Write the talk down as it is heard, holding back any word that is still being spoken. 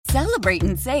Celebrate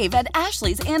and save at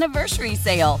Ashley's Anniversary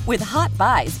Sale. With Hot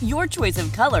Buys, your choice of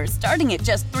colors starting at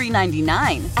just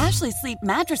 $3.99. Ashley Sleep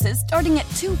mattresses starting at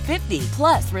 $2.50.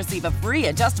 Plus, receive a free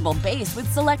adjustable base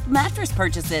with select mattress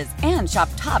purchases. And shop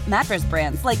top mattress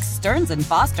brands like Stearns &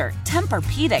 Foster,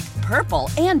 Tempur-Pedic, Purple,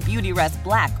 and Beautyrest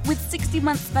Black with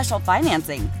 60-month special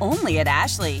financing. Only at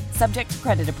Ashley. Subject to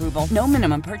credit approval. No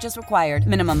minimum purchase required.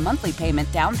 Minimum monthly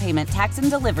payment, down payment, tax, and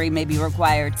delivery may be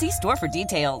required. See store for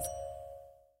details.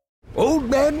 Old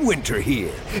Man Winter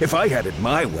here. If I had it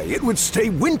my way, it would stay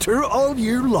winter all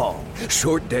year long.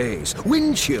 Short days,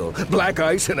 wind chill, black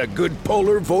ice, and a good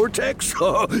polar vortex.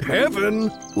 Oh,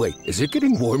 heaven. Wait, is it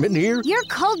getting warm in here? Your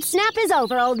cold snap is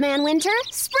over, Old Man Winter.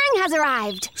 Spring has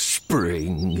arrived.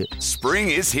 Spring.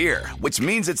 Spring is here, which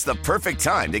means it's the perfect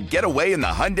time to get away in the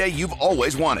Hyundai you've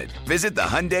always wanted. Visit the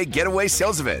Hyundai Getaway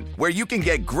Sales Event, where you can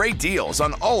get great deals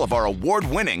on all of our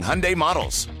award-winning Hyundai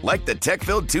models, like the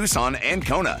tech-filled Tucson and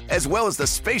Kona, as well as the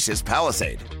spacious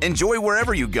Palisade. Enjoy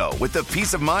wherever you go with the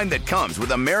peace of mind that comes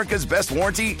with America's best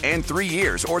warranty and 3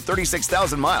 years or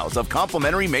 36,000 miles of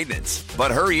complimentary maintenance.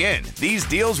 But hurry in, these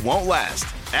deals won't last.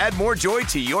 Add more joy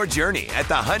to your journey at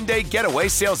the Hyundai Getaway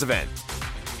Sales Event.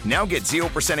 Now get 0%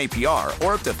 APR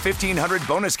or up to $1,500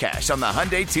 bonus cash on the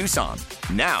Hyundai Tucson.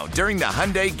 Now, during the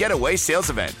Hyundai Getaway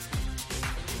Sales Event.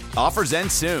 Offers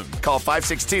end soon. Call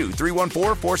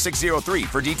 562-314-4603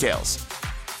 for details.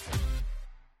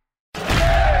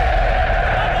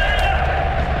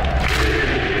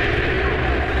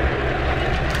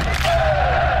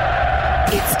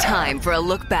 It's time for a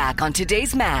look back on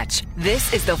today's match.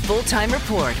 This is the Full-Time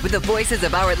Report with the voices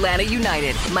of our Atlanta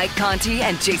United, Mike Conti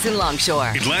and Jason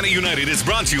Longshore. Atlanta United is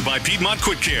brought to you by Piedmont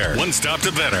Quick Care. One stop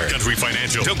to better. Country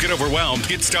Financial. Don't get overwhelmed.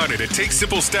 Get started at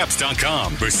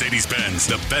TakeSimpleSteps.com. Mercedes-Benz,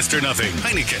 the best or nothing.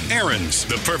 Heineken, Aaron's,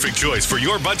 the perfect choice for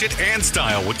your budget and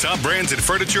style with top brands in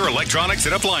furniture, electronics,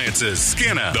 and appliances.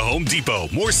 Scanna, the Home Depot.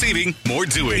 More saving, more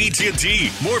doing. AT&T,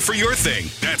 more for your thing.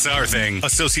 That's our thing.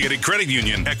 Associated Credit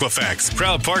Union. Equifax,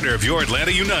 proud partner of your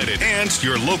Atlanta United and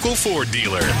your local Ford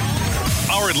dealer.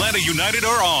 Our Atlanta United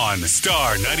are on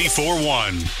Star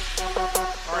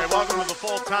 94.1. All right, welcome to the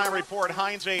Full-Time Report.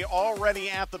 Heinze already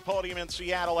at the podium in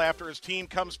Seattle after his team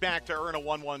comes back to earn a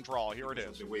 1-1 draw. Here it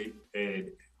is. The way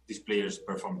these players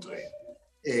perform today.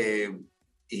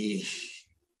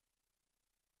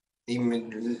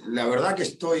 La verdad que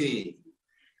estoy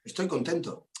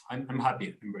contento. I'm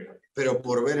happy. I'm very happy. Pero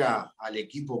por ver al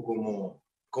equipo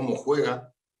cómo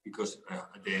juega, because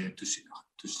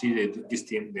to see this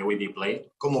team, the way they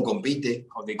play, cómo compite,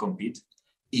 how they compete,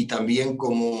 y también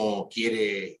cómo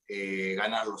quiere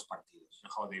ganar los partidos,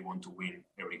 and how they want to win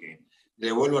every game.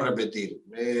 Le vuelvo a repetir,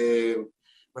 me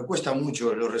cuesta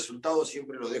mucho, los resultados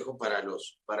siempre los dejo para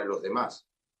los demás.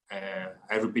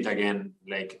 I repeat again,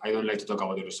 like I don't like to talk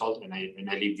about the result, and I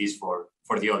leave this for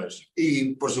the others.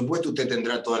 Y por supuesto usted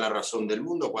tendrá toda la razón del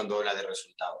mundo cuando habla de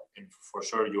resultados. And for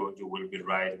sure you will be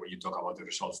right when you talk about the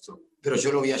results too. Pero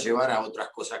yo lo voy a llevar a otras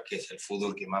cosas que es el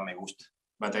fútbol que más me gusta.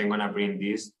 But I'm gonna bring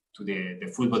this to the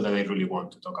football that I really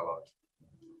want to talk about.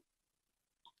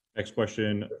 Next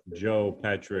question, Joe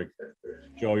Patrick.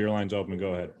 Joe, your line's open.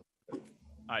 Go ahead.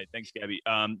 Hi, thanks, Gabby.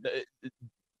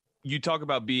 You talk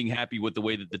about being happy with the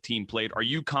way that the team played. Are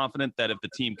you confident that if the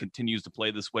team continues to play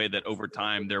this way, that over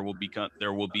time there will be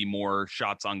more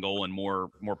shots on goal and more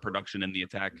production in the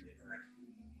attack?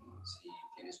 Si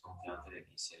tienes confianza de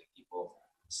que si el equipo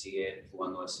sigue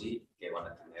jugando así, que van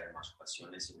a tener más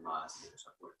ocasiones y más tiros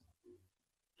a puerta.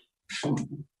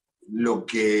 Lo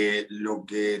que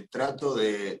trato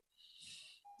de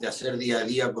hacer día a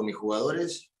día con mis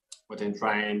jugadores, what I'm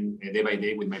trying day by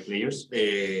day with my players,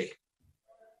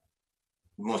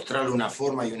 mostrarle una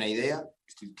forma y una idea,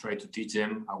 to try to teach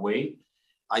them a way.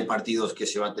 Hay partidos que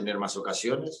se va a tener más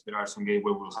ocasiones. There are some games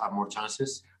where we'll have more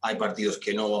chances. Hay partidos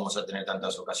que no vamos a tener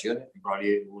tantas ocasiones.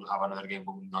 Probably we'll have another game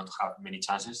where we'll not have many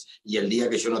chances. Y el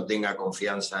día que yo no tenga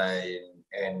confianza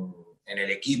en el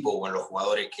equipo o en los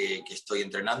jugadores que estoy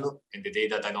entrenando, and the day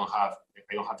that I don't have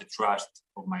the trust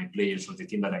of my players or the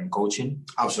team that I'm coaching,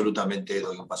 absolutamente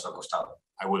doy un paso al costado.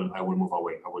 I will move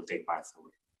away. I will take paths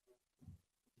away.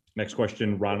 Next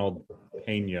question, Ronald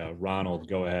Pena. Ronald,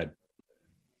 go ahead.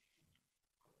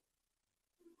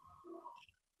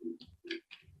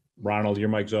 Ronald, your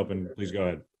mic's open. Please go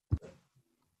ahead.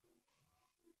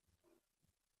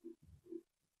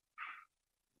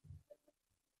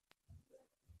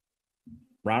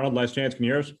 Ronald, last chance. Can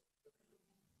you hear us?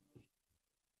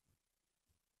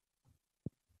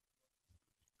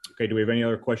 Okay, do we have any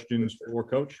other questions for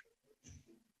Coach?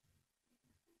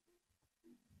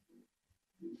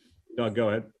 Doug, go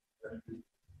ahead.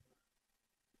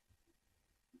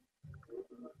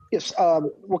 Yes.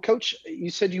 Well, Coach, you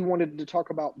said you wanted to talk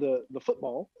about the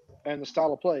football and the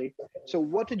style of play. So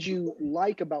what did you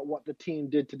like about what the team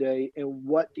did today, and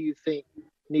what do you think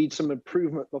needs some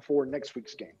improvement before next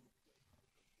week's game?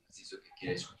 Dicho que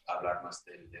quieres hablar más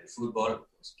del fútbol,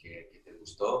 pues que te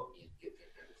gustó y que te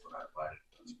mejorar para el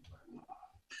próximo partido.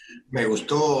 Me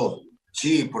gustó,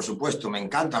 sí, por supuesto, me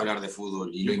encanta hablar de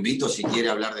fútbol y lo invito si quiere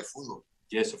hablar de fútbol.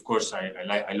 Yes, of course, I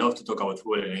love to talk about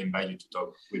football and I invite you to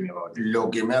talk with me about it. Lo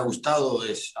que me ha gustado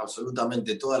es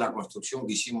absolutamente toda la construcción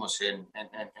que hicimos en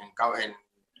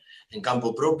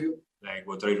campo propio. Like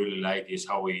what I really like is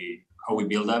how we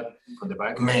build up from the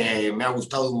back. Me ha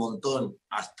gustado un montón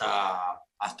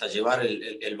hasta llevar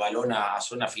el balón a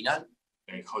zona final.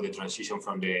 Like how the transition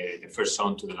from the first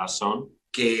zone to the last zone.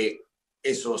 Que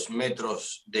esos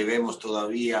metros debemos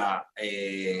todavía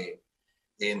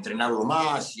entrenarlo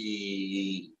más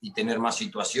y tener más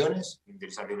situaciones.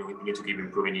 There's something we need to keep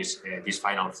improving is this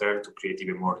final third to create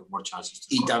even more chances.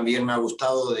 Y también me ha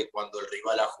gustado de cuando el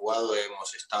rival ha jugado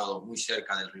hemos estado muy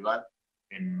cerca del rival.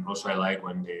 And also I like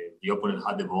when the opponent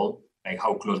had the ball, like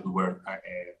how close we were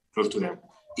close to them.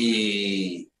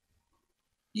 Y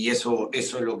eso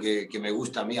es lo que me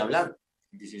gusta a mí hablar.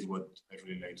 This is what I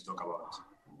really like to talk about.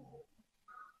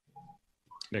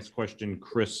 Next question,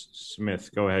 Chris Smith.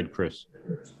 Go ahead, Chris.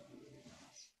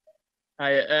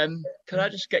 Hi, can I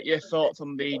just get your thoughts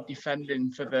on the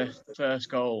defending for the first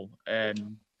goal,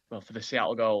 for the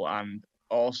Seattle goal, and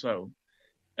also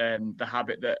the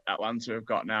habit that Atlanta have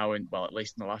got now, at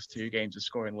least in the last two games, of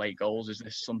scoring late goals? Is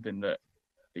this something that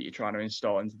you're trying to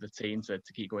install into the team to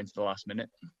keep going to the last minute?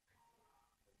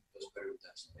 Dos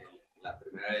preguntas. La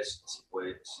primera es si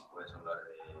puedes hablar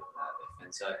de la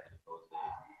defensa en el gol de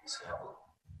Seattle.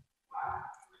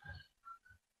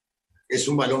 Es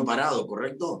un balón parado,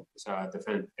 ¿correcto? It's a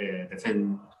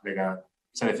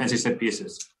defensive set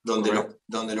pieces. Donde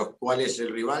los cuales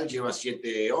el rival lleva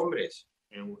 7 hombres.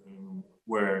 And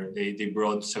where they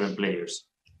brought 7 players.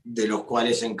 De los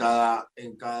cuales en cada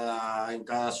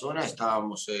zona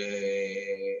estábamos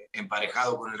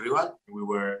emparejados con el rival. We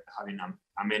were having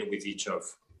a man with each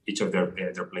of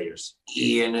their players.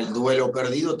 Y en el duelo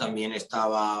perdido también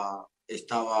estaba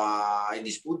en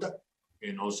disputa.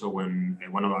 And also when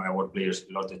one of our players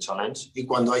lost the challenge. Y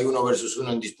cuando hay 1 versus 1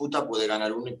 en disputa, puede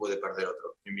ganar uno y puede perder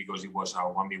otro. And because it was a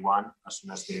 1v1, as soon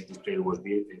as this player was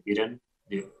beaten,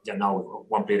 now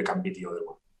one player can beat the other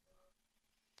one.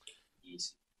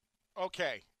 Easy.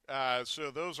 Okay, so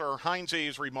those are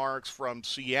Heinze's remarks from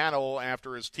Seattle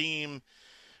after his team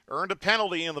earned a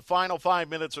penalty in the final 5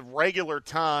 minutes of regular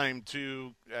time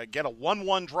to get a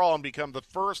 1-1 draw and become the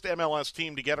first MLS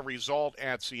team to get a result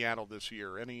at Seattle this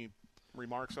year. Any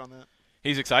remarks on that?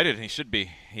 He's excited, and he should be.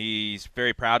 He's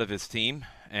very proud of his team,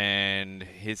 and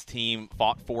his team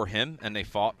fought for him, and they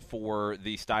fought for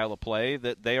the style of play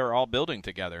that they are all building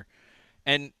together.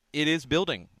 And it is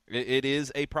building. It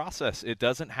is a process. It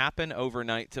doesn't happen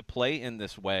overnight to play in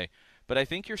this way. But I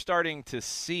think you're starting to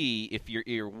see, if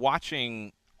you're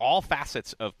watching all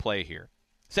facets of play here,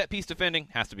 set-piece defending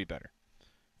has to be better.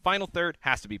 Final third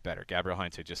has to be better. Gabriel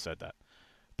Heinze just said that.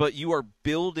 But you are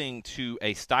building to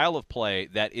a style of play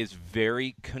that is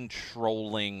very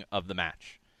controlling of the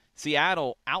match.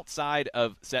 Seattle, outside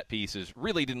of set pieces,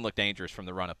 really didn't look dangerous from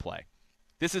the run of play.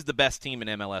 This is the best team in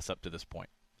MLS up to this point.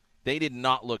 They did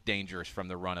not look dangerous from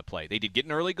the run of play. They did get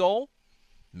an early goal.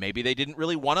 Maybe they didn't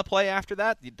really want to play after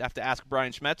that. You'd have to ask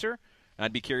Brian Schmetzer.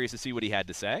 I'd be curious to see what he had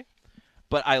to say.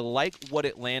 But I like what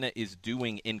Atlanta is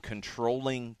doing in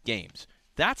controlling games.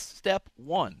 That's step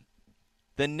one.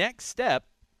 The next step,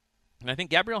 and I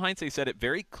think Gabriel Heinze said it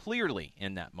very clearly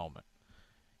in that moment,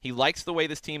 he likes the way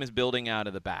this team is building out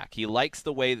of the back. He likes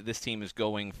the way that this team is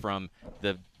going from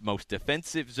the most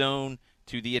defensive zone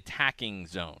to the attacking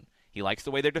zone. He likes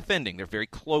the way they're defending. They're very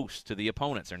close to the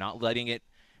opponents. They're not letting it,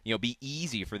 be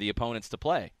easy for the opponents to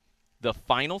play. The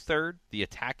final third, the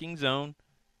attacking zone,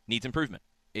 needs improvement.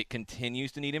 It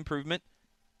continues to need improvement.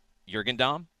 Jürgen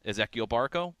Damm, Ezequiel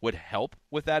Barco would help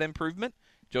with that improvement.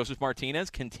 Joseph Martinez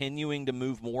continuing to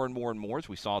move more and more and more, as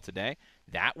we saw today.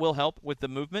 That will help with the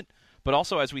movement. But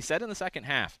also, as we said in the second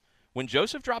half, when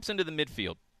Joseph drops into the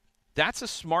midfield, that's a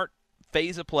smart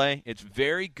phase of play. It's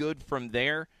very good from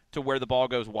there to where the ball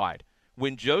goes wide.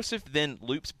 When Joseph then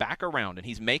loops back around and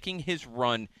he's making his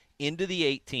run into the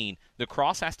 18, the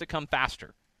cross has to come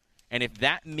faster. And if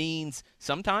that means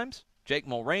sometimes Jake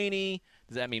Mulroney,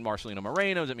 does that mean Marcelino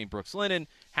Moreno, does that mean Brooks Lennon,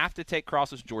 have to take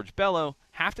crosses, George Bello,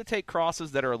 have to take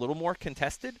crosses that are a little more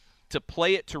contested to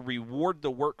play it to reward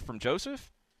the work from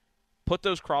Joseph, put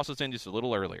those crosses in just a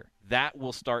little earlier. That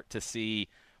will start to see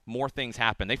more things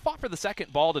happen. They fought for the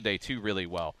second ball today, too, really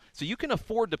well. So you can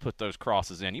afford to put those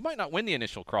crosses in. You might not win the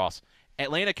initial cross.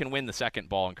 Atlanta can win the second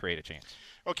ball and create a chance.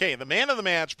 Okay, the man of the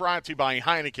match brought to you by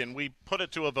Heineken. We put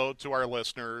it to a vote to our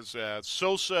listeners.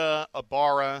 Sosa,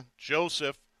 Ibarra,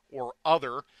 Joseph, or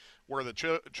other were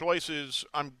the choices.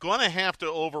 I'm going to have to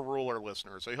overrule our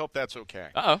listeners. I hope that's okay.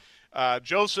 Uh-oh.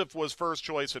 Joseph was first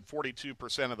choice at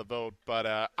 42% of the vote,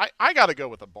 but I got to go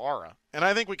with Ibarra. And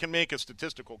I think we can make a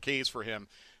statistical case for him.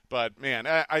 But, man,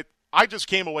 I just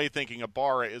came away thinking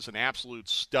Ibarra is an absolute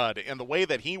stud. And the way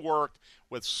that he worked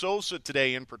with Sosa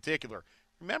today in particular.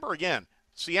 Remember, again,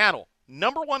 Seattle,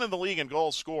 number 1 in the league in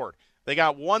goals scored. They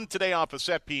got one today off a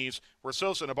set piece where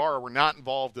Sosa and Ibarra were not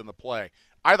involved in the play.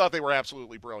 I thought they were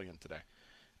absolutely brilliant today.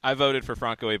 I voted for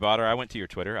Franco Ibarra. I went to your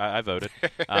Twitter. I voted.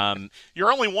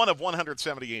 You're only one of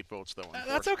 178 votes, though.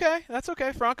 That's okay. That's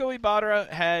okay. Franco Ibarra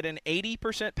had an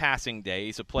 80% passing day.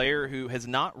 He's a player who has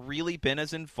not really been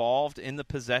as involved in the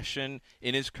possession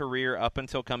in his career up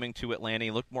until coming to Atlanta.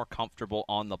 He looked more comfortable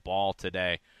on the ball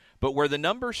today. But where the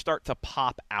numbers start to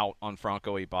pop out on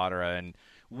Franco Ibarra, and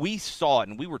we saw it,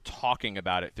 and we were talking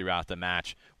about it throughout the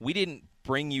match. We didn't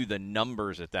bring you the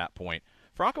numbers at that point.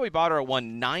 Franco Ibarra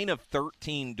won 9 of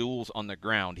 13 duels on the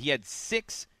ground. He had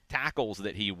 6 tackles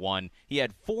that he won. He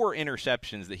had 4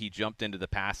 interceptions that he jumped into the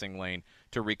passing lane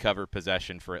to recover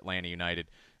possession for Atlanta United.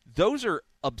 Those are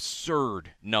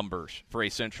absurd numbers for a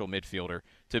central midfielder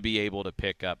to be able to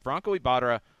pick up. Franco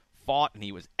Ibarra fought, and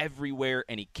he was everywhere,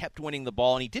 and he kept winning the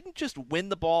ball, and he didn't just win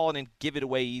the ball and then give it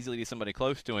away easily to somebody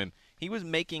close to him. He was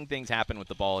making things happen with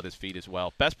the ball at his feet as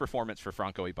well. Best performance for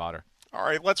Franco Ibarra. All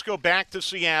right, let's go back to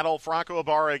Seattle. Franco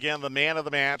Ibarra, again, the man of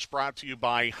the match, brought to you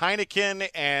by Heineken.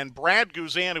 And Brad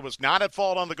Guzan, who was not at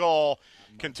fault on the goal,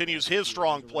 continues his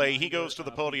strong play. He goes to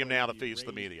the podium now to face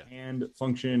the media. And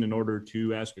function in order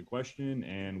to ask a question,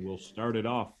 and we'll start it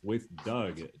off with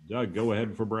Doug. Doug, go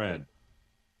ahead for Brad.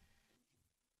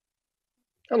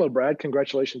 Hello, Brad.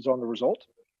 Congratulations on the result.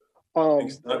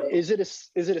 Thanks, is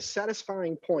it a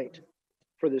satisfying point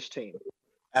for this team?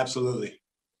 Absolutely,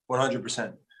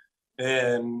 100%.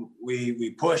 And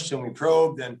we pushed and we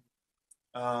probed, and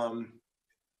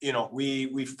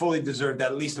we fully deserved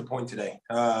at least a point today.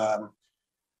 Our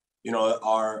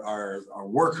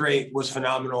work rate was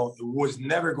phenomenal. It was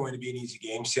never going to be an easy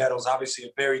game. Seattle's obviously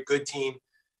a very good team.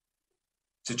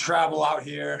 To travel out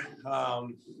here, a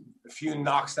few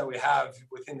knocks that we have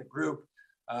within the group,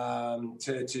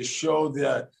 to show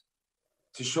the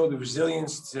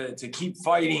resilience, to keep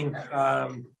fighting,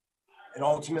 and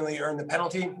ultimately earn the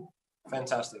penalty.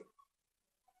 Fantastic.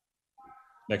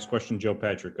 Next question, Joe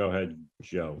Patrick. Go ahead,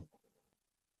 Joe.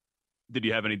 Did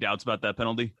you have any doubts about that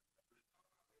penalty?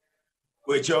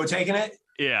 With Joe taking it?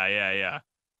 Yeah.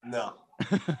 No,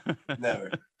 never.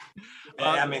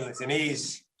 I mean, listen,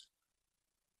 he's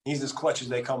as clutch as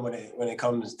they come when it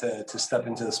comes to step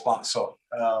into the spot. So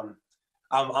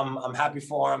I'm happy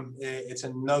for him. It's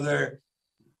another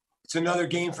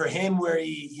game for him where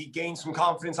he gained some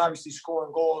confidence, obviously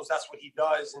scoring goals. That's what he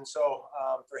does. And so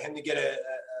for him to get a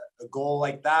goal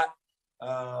like that,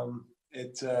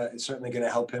 it's certainly going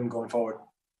to help him going forward.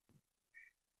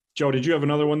 Joe, did you have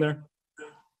another one there?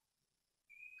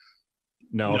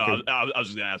 No. Okay. I was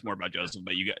just going to ask more about Joseph,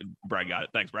 but Brad got it.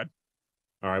 Thanks, Brad.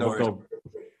 All right,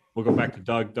 we'll go back to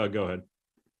Doug. Doug, go ahead.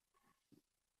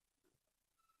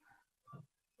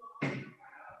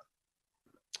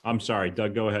 I'm sorry,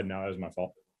 Doug, go ahead now. That was my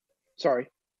fault. Sorry.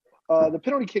 The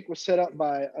penalty kick was set up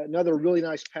by another really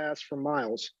nice pass from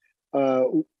Miles.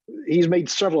 He's made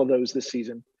several of those this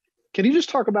season. Can you just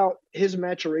talk about his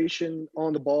maturation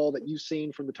on the ball that you've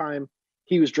seen from the time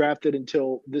he was drafted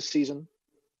until this season?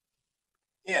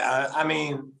 Yeah, I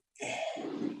mean,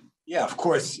 yeah, of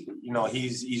course,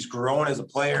 he's grown as a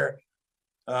player.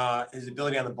 His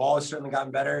ability on the ball has certainly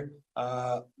gotten better.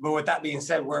 But with that being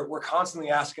said, we're constantly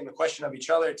asking the question of each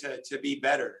other to be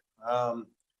better.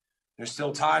 There's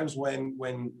still times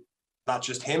when not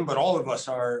just him, but all of us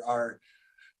we're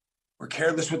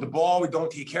careless with the ball. We don't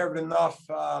take care of it enough.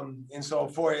 And so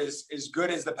for as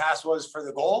good as the pass was for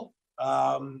the goal,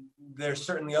 there's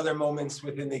certainly other moments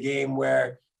within the game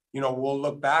where, we'll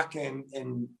look back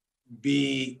and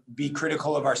be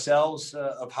critical of ourselves,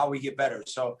 of how we get better.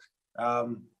 So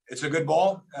it's a good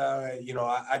ball.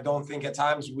 I don't think at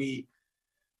times we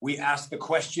ask the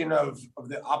question of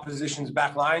the opposition's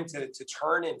back line to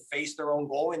turn and face their own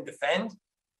goal and defend.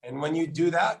 And when you do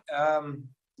that,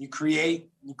 you create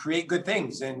good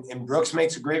things. And Brooks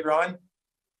makes a great run,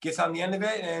 gets on the end of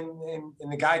it, and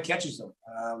the guy catches them.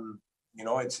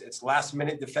 It's last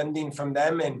minute defending from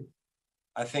them. And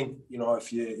I think,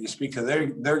 if you speak to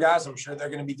their guys, I'm sure they're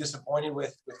going to be disappointed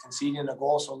with conceding a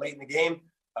goal so late in the game.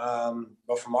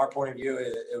 But from our point of view,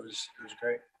 it was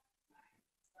great.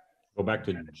 Go back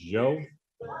to Joe.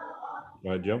 Go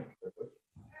ahead, Joe.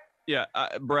 Yeah,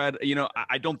 Brad,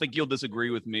 I don't think you'll disagree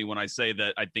with me when I say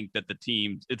that I think that the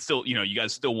team, it's still, you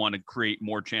guys still want to create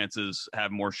more chances,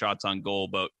 have more shots on goal.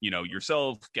 But,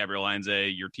 yourself, Gabriel Heinze,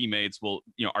 your teammates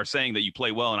are saying that you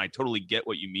play well. And I totally get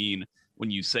what you mean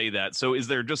when you say that. So is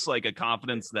there just like a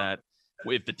confidence that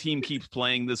if the team keeps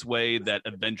playing this way, that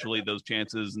eventually those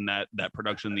chances and that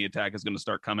production in the attack is going to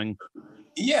start coming?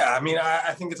 Yeah, I mean,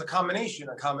 I think it's a combination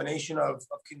of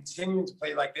continuing to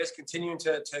play like this, continuing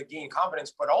to gain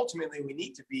confidence, but ultimately we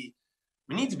need to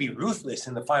be ruthless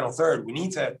in the final third. We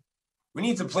need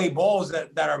to play balls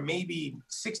that are maybe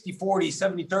 60-40,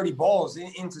 70-30 balls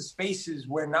into spaces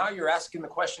where now you're asking the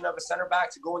question of a center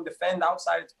back to go and defend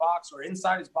outside its box or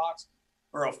inside its box,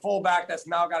 or a fullback that's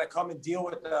now got to come and deal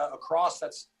with a cross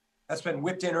that's been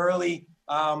whipped in early.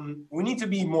 We need to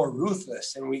be more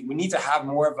ruthless, and we need to have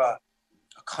more of a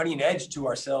cutting edge to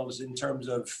ourselves in terms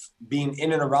of being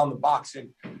in and around the box.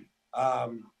 And,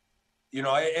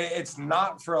 it's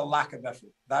not for a lack of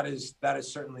effort. That is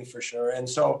certainly for sure. And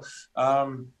so,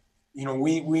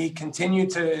 we continue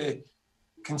to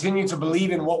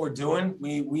believe in what we're doing.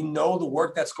 We know the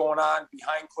work that's going on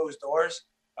behind closed doors.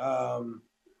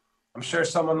 I'm sure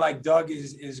someone like Doug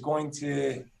is going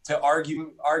to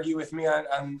argue with me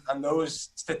on those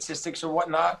statistics or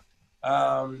whatnot.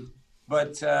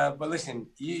 But listen,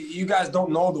 you guys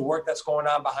don't know the work that's going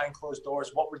on behind closed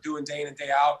doors, what we're doing day in and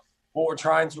day out, what we're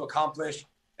trying to accomplish.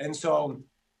 And so,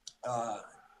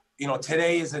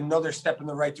 today is another step in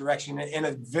the right direction in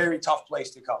a very tough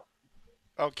place to come.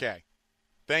 Okay.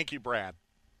 Thank you, Brad.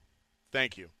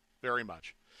 Thank you very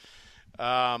much.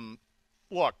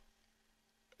 Look,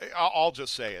 I'll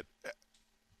just say it.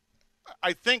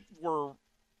 I think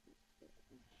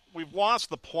we've lost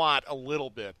the plot a little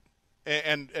bit.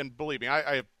 And believe me,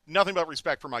 I have nothing but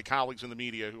respect for my colleagues in the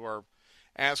media who are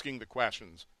asking the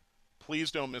questions.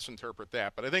 Please don't misinterpret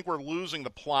that. But I think we're losing the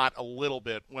plot a little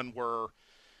bit when we're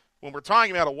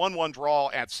talking about a 1-1 draw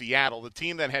at Seattle, the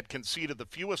team that had conceded the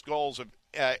fewest goals of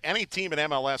any team in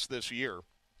MLS this year.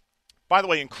 By the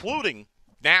way, including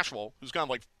Nashville, who's gone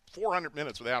like 400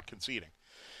 minutes without conceding.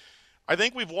 I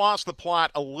think we've lost the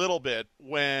plot a little bit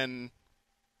when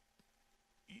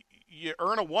you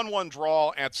earn a 1-1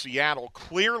 draw at Seattle,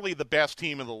 clearly the best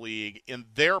team in the league, in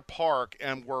their park,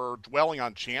 and we're dwelling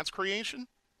on chance creation.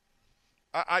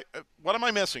 What am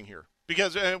I missing here?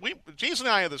 Because Jason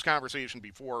and I had this conversation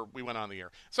before we went on the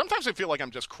air. Sometimes I feel like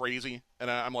I'm just crazy, and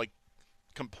I'm like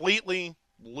completely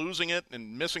losing it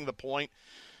and missing the point.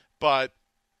 But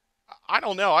I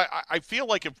don't know. I feel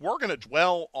like if we're going to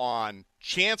dwell on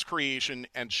chance creation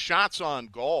and shots on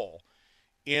goal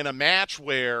in a match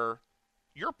where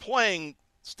you're playing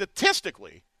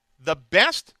statistically the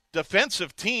best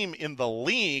defensive team in the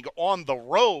league on the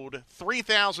road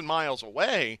 3,000 miles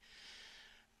away,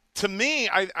 to me,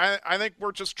 I think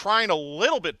we're just trying a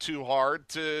little bit too hard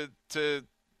to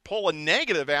pull a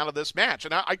negative out of this match.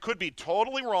 And I could be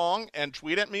totally wrong, and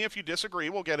tweet at me if you disagree.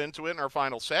 We'll get into it in our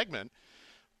final segment.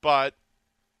 But,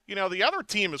 the other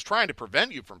team is trying to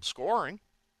prevent you from scoring,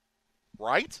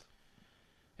 right?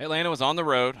 Atlanta was on the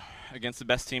road against the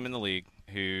best team in the league,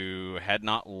 who had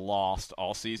not lost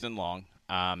all season long,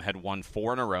 had won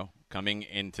 4 in a row coming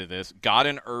into this, got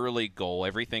an early goal.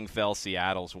 Everything fell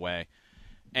Seattle's way.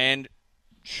 And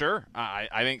sure,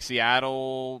 I think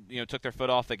Seattle, took their foot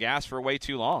off the gas for way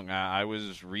too long. I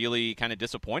was really kind of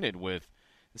disappointed with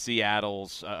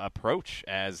Seattle's approach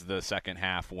as the second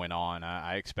half went on.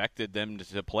 I expected them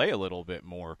to play a little bit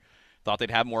more. Thought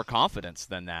they'd have more confidence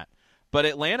than that. But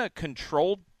Atlanta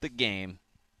controlled the game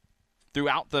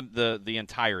throughout the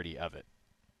entirety of it.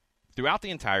 Throughout the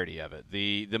entirety of it.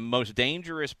 The most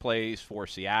dangerous plays for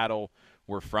Seattle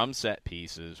were from set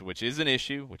pieces, which is an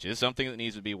issue, which is something that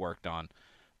needs to be worked on.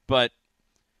 But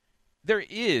there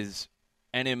is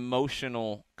an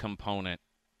emotional component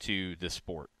to the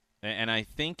sport. And I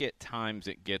think at times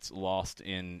it gets lost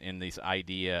in this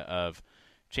idea of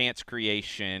chance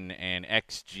creation and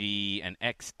XG and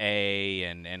XA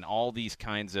and all these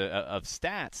kinds of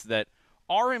stats that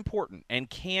are important and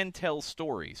can tell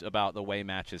stories about the way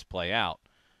matches play out.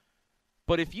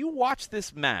 But if you watch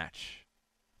this match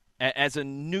as a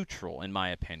neutral, in my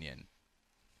opinion,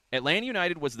 Atlanta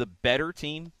United was the better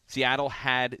team. Seattle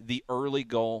had the early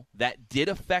goal. That did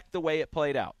affect the way it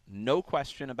played out. No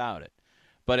question about it.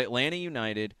 But Atlanta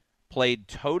United played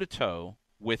toe-to-toe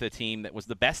with a team that was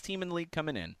the best team in the league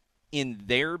coming in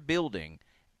their building,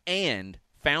 and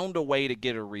found a way to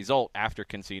get a result after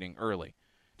conceding early.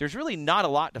 there's really not a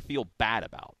lot to feel bad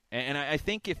about. And I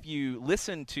think if you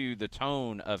listen to the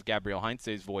tone of Gabriel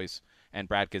Heinze's voice and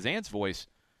Brad Kazan's voice,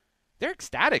 they're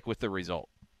ecstatic with the result.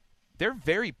 They're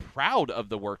very proud of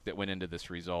the work that went into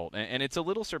this result. And it's a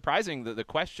little surprising that the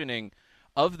questioning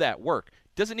of that work.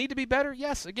 Does it need to be better?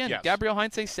 Yes. Again, yes. Gabriel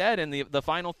Heinze said in the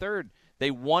final third, they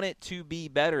want it to be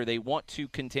better. They want to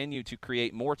continue to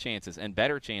create more chances and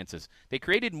better chances. They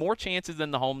created more chances than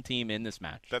the home team in this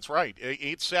match. That's right.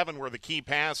 8-7 were the key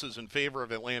passes in favor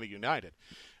of Atlanta United.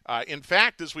 In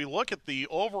fact, as we look at the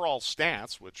overall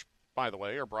stats, which, by the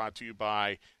way, are brought to you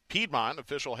by Piedmont,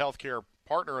 official healthcare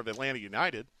partner of Atlanta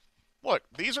United, look,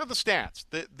 these are the stats.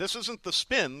 This isn't the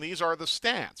spin. These are the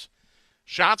stats.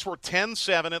 Shots were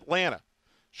 10-7 Atlanta.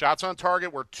 Shots on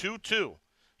target were 2-2.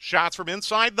 Shots from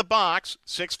inside the box,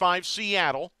 6-5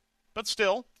 Seattle. But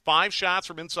still, 5 shots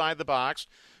from inside the box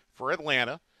for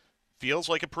Atlanta. Feels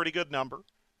like a pretty good number.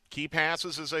 Key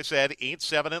passes, as I said,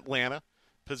 8-7 Atlanta.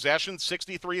 Possession,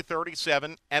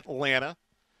 63-37 Atlanta.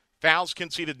 Fouls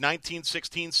conceded,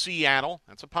 19-16 Seattle.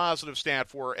 That's a positive stat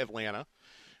for Atlanta.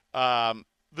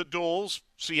 The duels,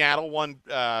 Seattle won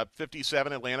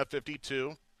 57, Atlanta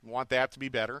 52. Want that to be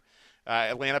better.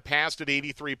 Atlanta passed at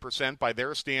 83% by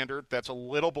their standard. That's a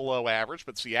little below average,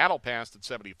 but Seattle passed at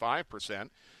 75%.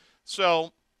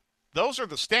 So those are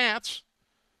the stats.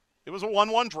 It was a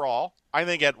 1-1 draw. I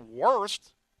think at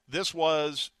worst, this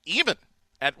was even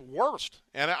at worst.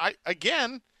 And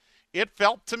it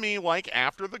felt to me like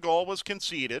after the goal was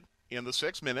conceded in the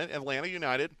 6th minute, Atlanta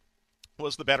United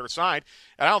was the better side.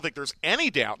 And I don't think there's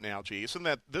any doubt now, Jason,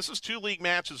 that this is 2 league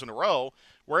matches in a row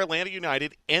where Atlanta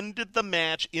United ended the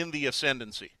match in the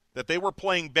ascendancy, that they were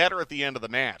playing better at the end of the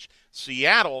match.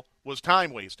 Seattle was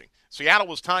time wasting. Seattle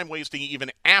was time wasting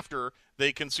even after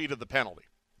they conceded the penalty.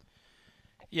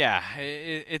 Yeah,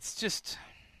 it's just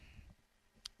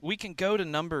we can go to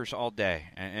numbers all day,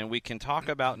 and we can talk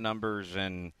about numbers,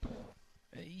 and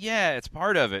yeah, it's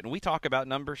part of it. And we talk about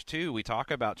numbers too. We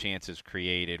talk about chances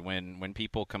created when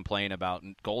people complain about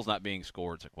goals not being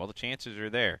scored. It's like, well, the chances are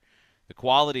there. The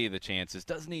quality of the chances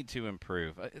does need to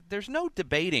improve. There's no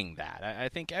debating that. I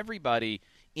think everybody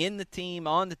in the team,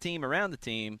 on the team, around the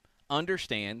team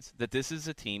understands that this is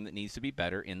a team that needs to be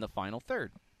better in the final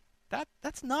third.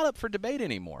 That's not up for debate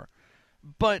anymore.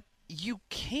 But you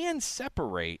can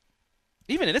separate,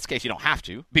 even in this case you don't have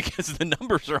to because the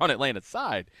numbers are on Atlanta's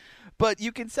side, but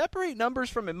you can separate numbers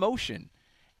from emotion.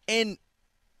 And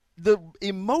the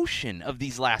emotion of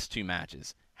these last 2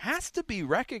 matches has to be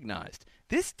recognized.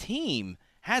 This team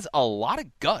has a lot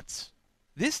of guts.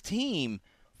 This team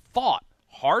fought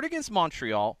hard against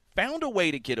Montreal, found a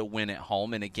way to get a win at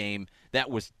home in a game that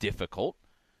was difficult.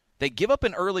 They give up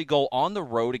an early goal on the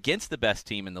road against the best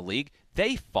team in the league.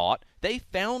 They fought. They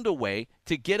found a way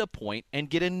to get a point and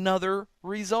get another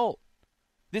result.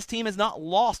 This team has not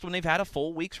lost when they've had a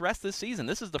full week's rest this season.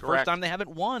 This is the first time they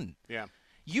haven't won. Yeah.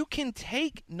 You can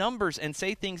take numbers and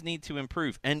say things need to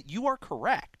improve, and you are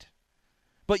correct.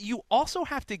 But you also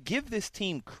have to give this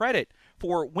team credit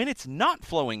for when it's not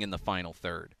flowing in the final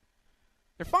third.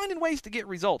 They're finding ways to get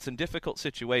results in difficult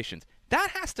situations.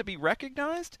 That has to be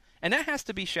recognized, and that has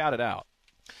to be shouted out.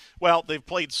 Well, they've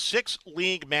played 6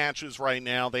 league matches right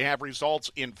now. They have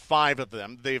results in 5 of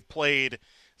them. They've played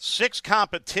 6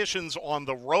 competitions on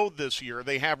the road this year.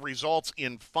 They have results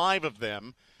in 5 of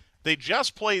them. They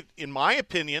just played, in my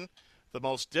opinion, the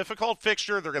most difficult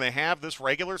fixture they're going to have this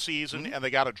regular season, and they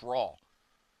got a draw.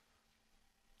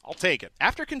 I'll take it.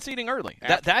 After conceding early.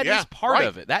 That is part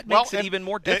of it. That makes it even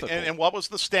more difficult. And what was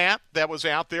the stat that was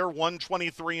out there?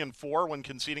 123-4 when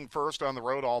conceding first on the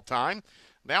road all time.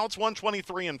 Now it's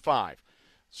 123-5.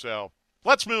 So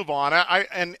let's move on. I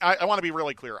want to be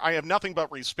really clear. I have nothing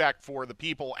but respect for the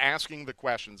people asking the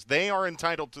questions. They are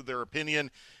entitled to their opinion,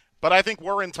 but I think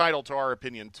we're entitled to our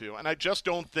opinion too. And I just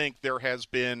don't think there has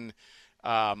been,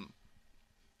 I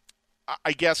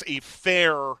guess, a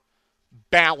fair,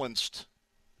 balanced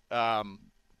I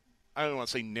don't want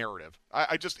to say narrative.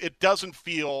 It doesn't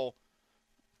feel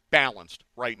balanced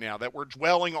right now, that we're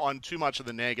dwelling on too much of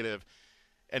the negative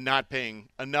and not paying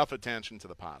enough attention to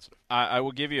the positive. I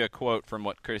will give you a quote from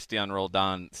what Cristian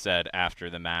Roldan said after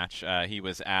the match. He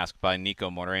was asked by Nico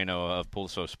Moreno of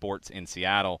Pulso Sports in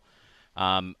Seattle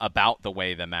about the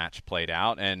way the match played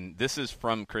out. And this is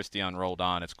from Cristian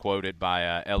Roldan. It's quoted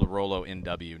by El Rolo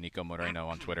NW, Nico Moreno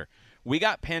on Twitter. We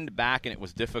got pinned back, and it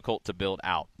was difficult to build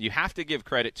out. You have to give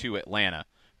credit to Atlanta,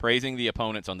 praising the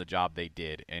opponents on the job they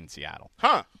did in Seattle.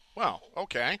 Huh. Well,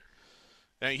 okay.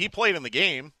 He played in the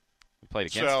game. He played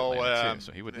against Atlanta, too,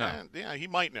 so he would know. Yeah, he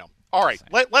might know. All right,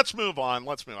 let's move on.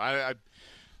 Let's move on.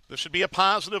 This should be a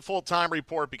positive full-time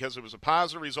report because it was a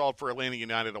positive result for Atlanta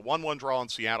United, a 1-1 draw in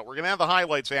Seattle. We're going to have the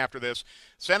highlights after this.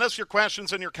 Send us your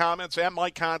questions and your comments at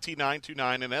Mike Conti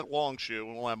 929 and at Longshoe,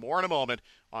 and we'll have more in a moment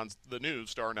on the new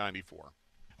Star 94.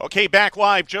 Okay, back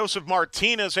live. Joseph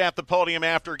Martinez at the podium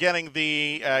after getting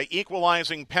the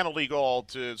equalizing penalty goal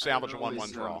to salvage a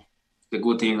 1-1 draw. The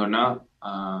good thing or not,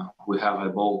 we have a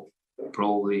ball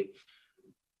probably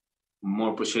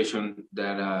more possession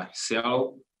than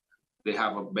Seattle. They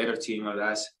have a better team than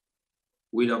us.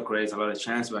 We don't create a lot of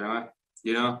chance, but I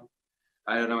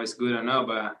don't know if it's good or not,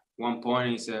 but 1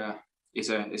 point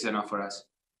is enough for us.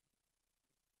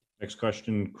 Next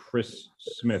question, Chris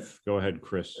Smith. Go ahead,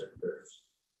 Chris.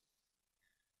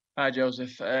 Hi,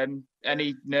 Joseph.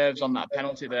 Any nerves on that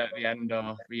penalty there at the end, or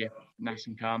were you nice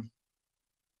and calm?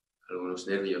 Algunos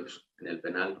nervios en el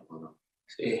penal, ¿o no?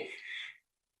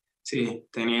 Sí,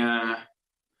 tenía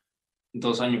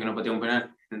 2 años que no pateé un penal,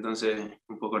 entonces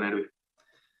un poco nervio.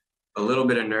 A little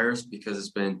bit of nerves because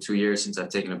it's been 2 years since I've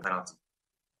taken a penalty.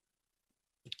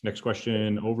 Next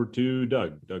question over to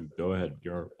Doug. Doug, go ahead.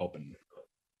 You're open.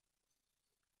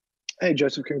 Hey,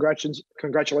 Joseph,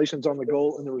 congratulations on the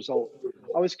goal and the result.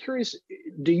 I was curious,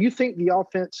 do you think the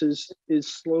offense is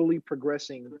slowly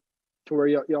progressing to where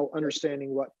y'all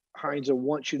understanding what Heinze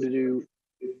wants you to do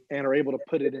and are able to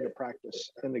put it into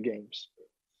practice in the games?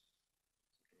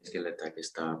 Es que el ataque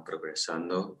está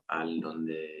progresando al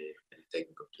donde el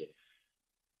técnico quiere.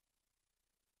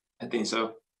 I think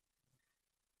so.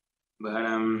 But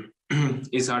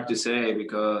it's hard to say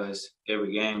because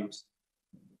every game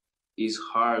is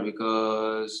hard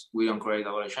because we don't create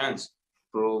a lot of chance.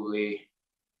 Probably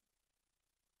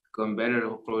going better,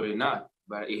 probably not.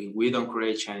 But if we don't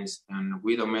create chance and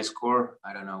we don't make score,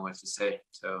 I don't know what to say.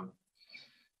 So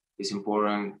it's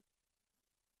important.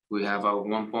 We have a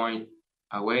 1 point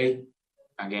away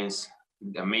against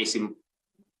the amazing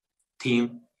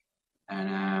team,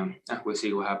 and we'll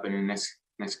see what happens in the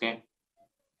next game.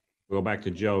 We'll go back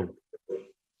to Joe.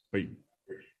 Wait.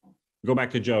 Go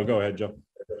back to Joe. Go ahead, Joe.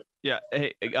 Yeah.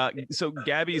 Hey, so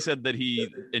Gabby said that he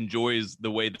enjoys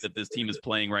the way that this team is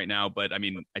playing right now, but I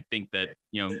mean, I think that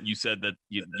you said that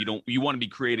you want to be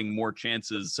creating more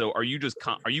chances. So are you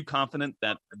confident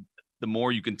that the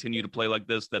more you continue to play like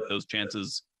this, that those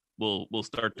chances will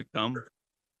start to come?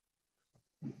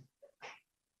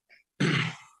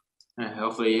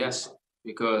 Hopefully, yes.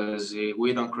 Because if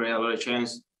we don't create a lot of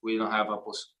chance, we don't have a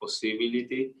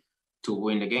possibility to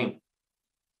win the game.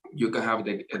 You can have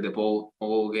the ball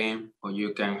all game, or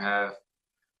you can have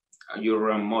you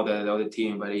run more than the other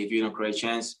team. But if you don't create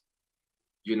chance,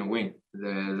 you don't win.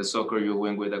 The soccer you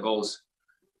win with the goals,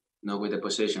 not with the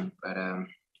possession. But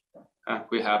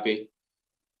we're happy.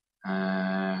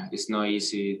 It's not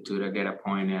easy to get a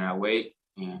point in our way.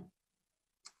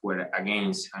 We're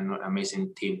against an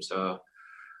amazing team, so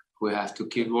we have to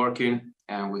keep working,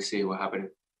 and we'll see what happens.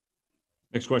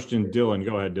 Next question, Dylan.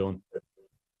 Go ahead, Dylan.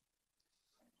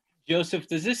 Joseph,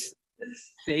 does this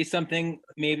say something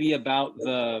maybe about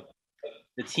the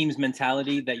team's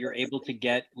mentality that you're able to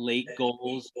get late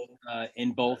goals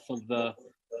in both of the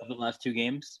last 2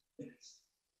 games?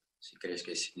 Si crees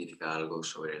que significa algo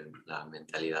sobre la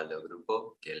mentalidad del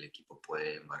grupo que el equipo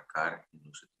puede marcar en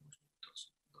los últimos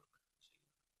minutos.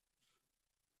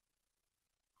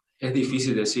 Es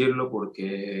difícil decirlo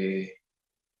porque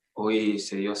hoy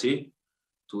se dio así.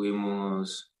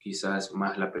 Tuvimos quizás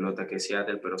más la pelota que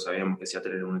Seattle, pero sabíamos que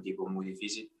Seattle era un equipo muy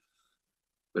difícil.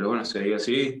 Pero bueno, se dio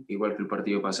así. Igual que el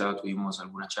partido pasado tuvimos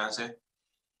algunas chances.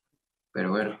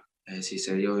 Pero bueno, si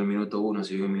se dio en el minuto 1,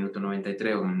 si dio en el minuto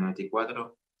 93 o en el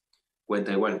 94,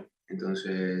 cuenta igual.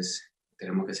 Entonces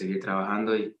tenemos que seguir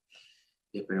trabajando y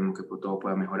esperemos que todo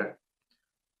pueda mejorar.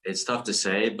 It's tough to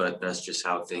say, but that's just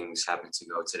how things happened to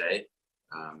go today.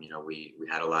 We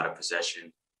had a lot of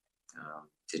possession.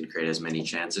 Didn't create as many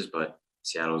chances, but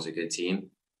Seattle's a good team.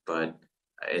 But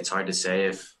it's hard to say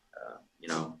if,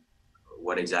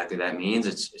 what exactly that means.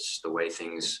 It's just the way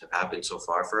things have happened so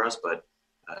far for us. But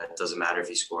it doesn't matter if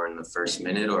you score in the first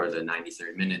minute or the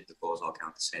 93rd minute. The goals all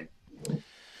count the same.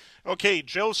 Okay,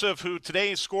 Joseph, who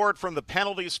today scored from the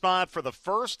penalty spot for the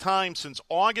first time since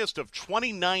August of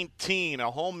 2019, a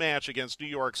home match against New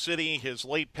York City. His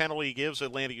late penalty gives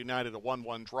Atlanta United a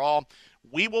 1-1 draw.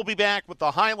 We will be back with the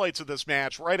highlights of this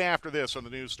match right after this on the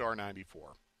new Star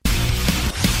 94.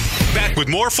 Back with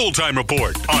more Full-Time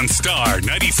Report on Star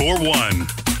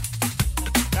 94.1.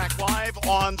 Back live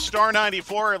on Star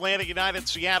 94, Atlanta United,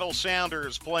 Seattle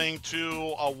Sounders playing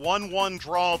to a 1-1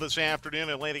 draw this afternoon.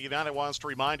 Atlanta United wants to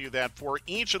remind you that for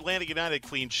each Atlanta United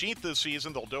clean sheet this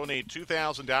season, they'll donate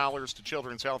 $2,000 to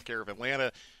Children's Healthcare of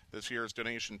Atlanta. This year's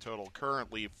donation total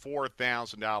currently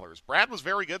 $4,000. Brad was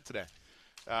very good today.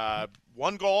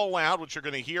 One goal allowed, which you're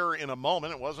going to hear in a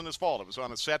moment. It wasn't his fault. It was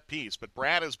on a set piece. But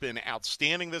Brad has been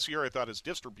outstanding this year. I thought his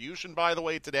distribution, by the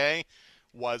way, today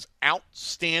was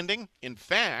outstanding. In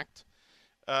fact,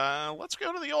 let's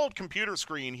go to the old computer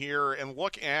screen here and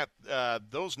look at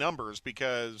those numbers,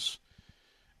 because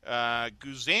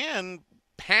Guzan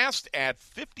passed at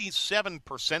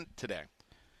 57% today,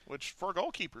 which for a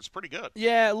goalkeeper is pretty good.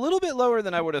 Yeah, a little bit lower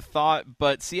than I would have thought,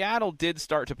 but Seattle did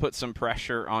start to put some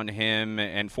pressure on him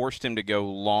and forced him to go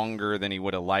longer than he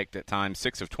would have liked at times.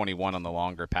 6 of 21 on the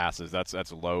longer passes.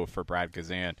 That's low for Brad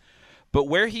Guzan. But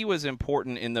where he was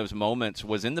important in those moments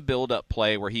was in the build-up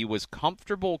play, where he was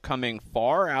comfortable coming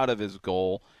far out of his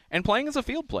goal and playing as a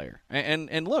field player.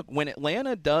 And look, when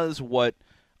Atlanta does what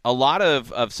a lot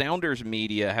of Sounders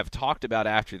media have talked about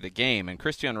after the game, and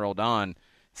Christian Roldan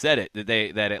said it,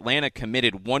 that Atlanta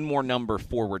committed one more number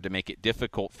forward to make it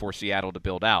difficult for Seattle to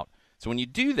build out. So when you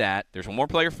do that, there's one more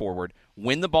player forward.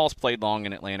 When the ball's played long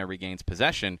and Atlanta regains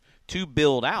possession, to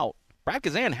build out, Brad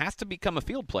Guzan has to become a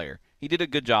field player. He did a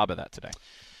good job of that today.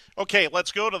 Okay,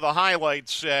 let's go to the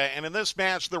highlights. And in this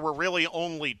match, there were really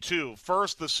only two.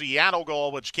 First, the Seattle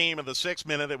goal, which came in the 6th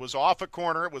minute. It was off a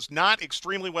corner. It was not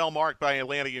extremely well marked by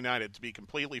Atlanta United, to be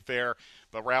completely fair.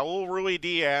 But Raul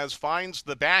Ruidiaz finds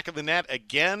the back of the net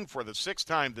again for the 6th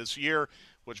time this year,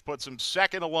 which puts him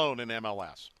second alone in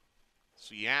MLS.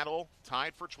 Seattle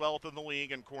tied for 12th in the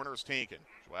league and corners taken.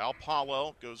 Joao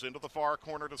Paulo goes into the far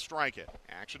corner to strike it.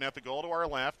 Action at the goal to our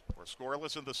left. We're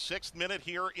scoreless in the 6th minute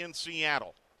here in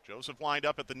Seattle. Joseph lined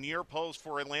up at the near post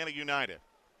for Atlanta United.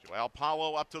 Joao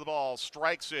Paulo up to the ball,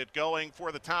 strikes it, going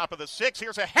for the top of the 6.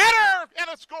 Here's a header and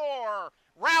a score.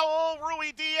 Raul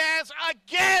Ruidiaz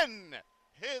again.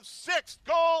 His 6th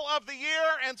goal of the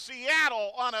year, and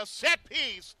Seattle on a set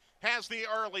piece has the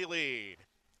early lead.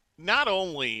 Not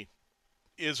only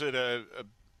is it a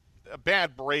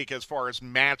bad break as far as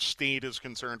match state is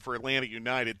concerned for Atlanta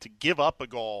United to give up a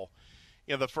goal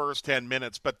in the first 10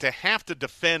 minutes, but to have to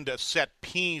defend a set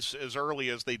piece as early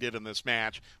as they did in this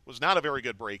match was not a very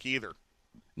good break either.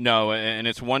 No, and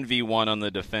it's 1v1 on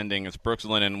the defending. It's Brooks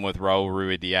Lennon with Raul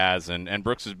Ruidiaz, and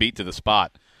Brooks is beat to the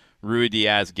spot.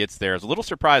 Ruidiaz gets there. I was a little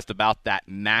surprised about that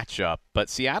matchup, but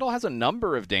Seattle has a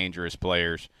number of dangerous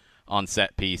players on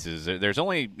set pieces. There's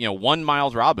only one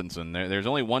Miles Robinson. There's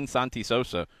only one Santi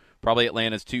Sosa, probably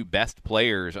Atlanta's 2 best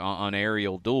players on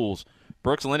aerial duels.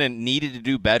 Brooks Lennon needed to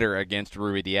do better against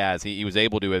Ruidiaz. He was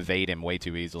able to evade him way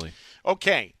too easily.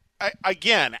 Okay.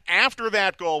 Again, after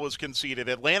that goal was conceded,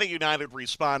 Atlanta United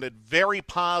responded very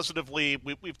positively.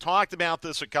 We've talked about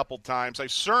this a couple times. I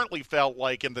certainly felt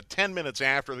like in the 10 minutes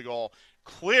after the goal,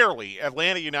 clearly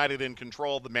Atlanta United in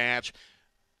control of the match.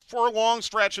 For long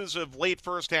stretches of late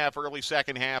first half, early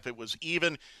second half, it was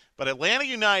even. But Atlanta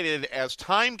United, as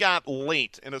time got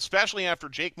late, and especially after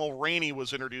Jake Mulroney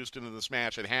was introduced into this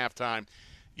match at halftime,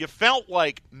 you felt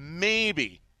like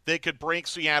maybe they could break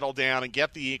Seattle down and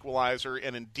get the equalizer,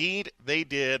 and indeed they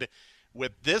did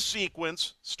with this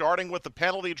sequence, starting with the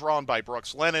penalty drawn by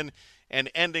Brooks Lennon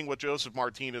and ending with Joseph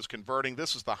Martinez converting.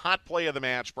 This is the hot play of the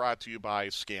match, brought to you by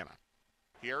Scana.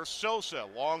 Here's Sosa,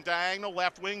 long diagonal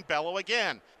left wing, Bello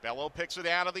again. Bello picks it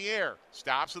out of the air,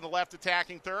 stops in the left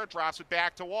attacking third, drops it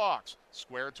back to Walks.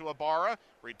 Square to Ibarra,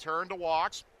 return to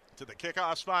Walks, to the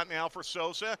kickoff spot now for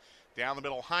Sosa. Down the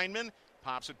middle, Heineman,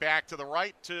 pops it back to the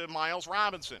right to Miles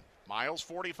Robinson. Miles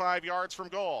 45 yards from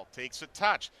goal, takes a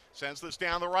touch, sends this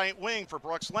down the right wing for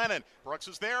Brooks Lennon. Brooks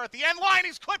is there at the end line,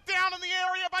 he's clipped down in the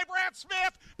area by Brad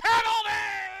Smith. Penalty!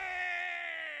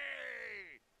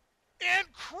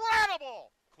 Incredible!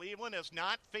 Cleveland has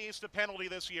not faced a penalty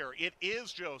this year. It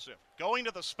is Joseph going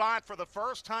to the spot for the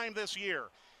first time this year.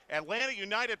 Atlanta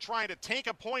United trying to take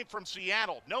a point from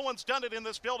Seattle. No one's done it in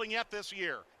this building yet this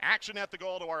year. Action at the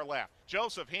goal to our left.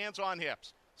 Joseph, hands on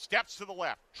hips, steps to the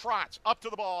left, trots up to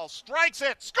the ball, strikes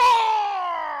it, scores!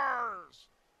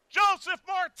 Joseph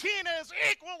Martinez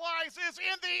equalizes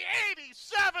in the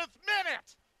 87th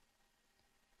minute.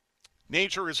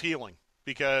 Nature is healing,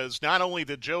 because not only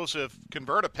did Joseph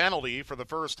convert a penalty for the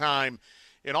first time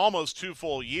in almost 2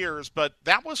 full years, but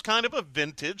that was kind of a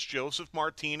vintage Joseph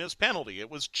Martinez penalty. It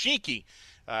was cheeky.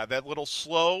 That little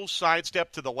slow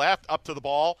sidestep to the left, up to the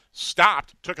ball,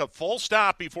 stopped, took a full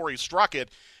stop before he struck it,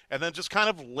 and then just kind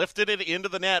of lifted it into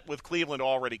the net with Cleveland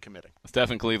already committing.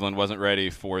 Stephen Cleveland wasn't ready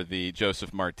for the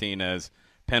Joseph Martinez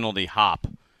penalty hop.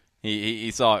 He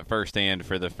saw it firsthand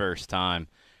for the first time.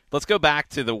 Let's go back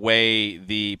to the way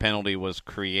the penalty was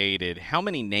created. How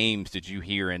many names did you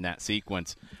hear in that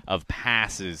sequence of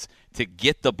passes to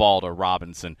get the ball to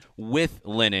Robinson with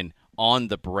Lennon on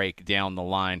the break down the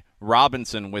line.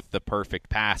 Robinson with the perfect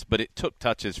pass, but it took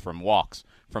touches from Walks,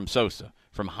 from Sosa,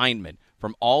 from Hindman,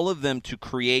 from all of them to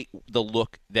create the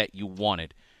look that you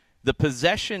wanted. The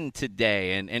possession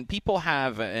today, and people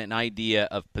have an idea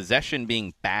of possession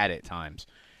being bad at times.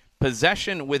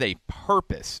 Possession with a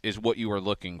purpose is what you are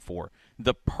looking for.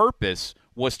 The purpose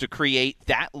was to create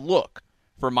that look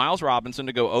for Miles Robinson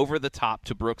to go over the top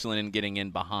to Brooks Lennon getting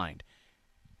in behind.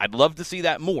 I'd love to see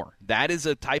that more. That is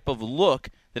a type of look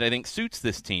that I think suits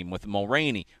this team with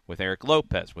Mulroney, with Eric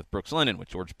Lopez, with Brooks Lennon, with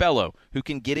George Bello, who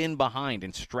can get in behind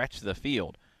and stretch the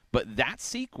field. But that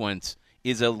sequence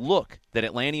is a look that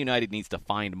Atlanta United needs to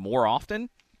find more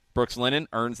often. Brooks Lennon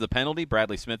earns the penalty.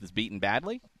 Bradley Smith is beaten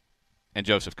badly. And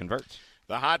Joseph converts.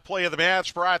 The hot play of the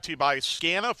match brought to you by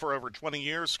Scana. For over 20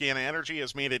 years, Scana Energy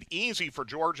has made it easy for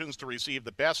Georgians to receive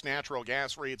the best natural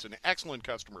gas rates and excellent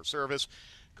customer service.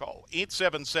 Call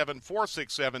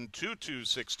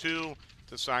 877-467-2262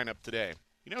 to sign up today.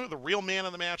 You know who the real man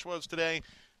of the match was today?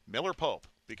 Miller Pope.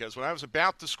 Because when I was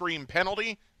about to scream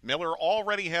penalty, Miller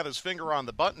already had his finger on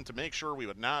the button to make sure we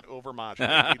would not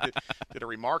overmodulate. He did a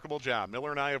remarkable job.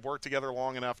 Miller and I have worked together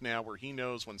long enough now where he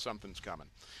knows when something's coming.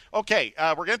 Okay,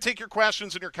 we're going to take your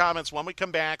questions and your comments when we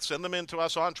come back. Send them in to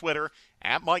us on Twitter,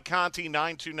 at Mike Conti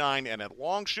 929 and at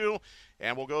Longshoe.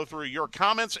 And we'll go through your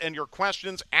comments and your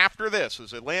questions after this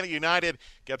as Atlanta United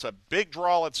gets a big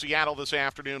draw at Seattle this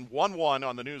afternoon, 1-1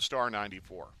 on the new Star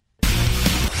 94.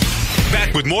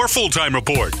 Back with more Full-Time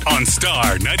Report on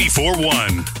Star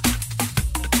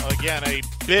 94.1. Again, a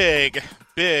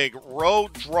big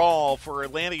road draw for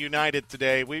Atlanta United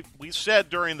today. We said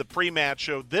during the pre-match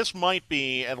show this might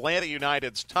be Atlanta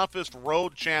United's toughest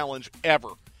road challenge ever.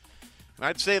 And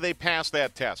I'd say they passed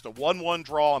that test. A 1-1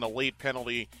 draw and a late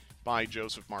penalty by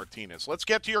Joseph Martinez. Let's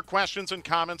get to your questions and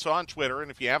comments on Twitter.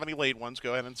 And if you have any late ones,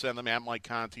 go ahead and send them at Mike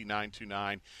Conti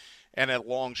 929 and at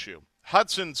Longshoe.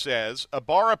 Hudson says,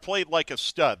 Ibarra played like a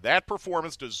stud. That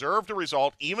performance deserved a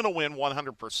result, even a win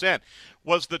 100%.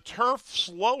 Was the turf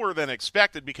slower than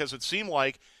expected because it seemed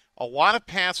like a lot of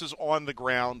passes on the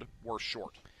ground were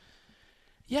short?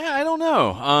 Yeah, I don't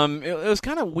know. It was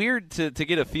kind of weird to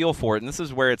get a feel for it, and this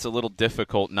is where it's a little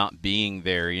difficult not being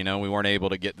there. You know, we weren't able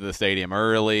to get to the stadium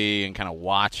early and kind of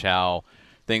watch how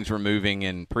things were moving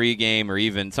in pregame, or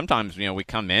even sometimes, you know, we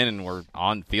come in and we're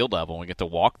on field level and we get to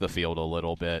walk the field a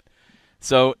little bit.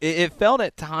 So it felt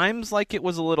at times like it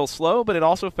was a little slow, but it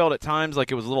also felt at times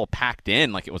like it was a little packed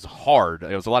in, like it was hard.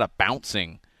 There was a lot of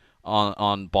bouncing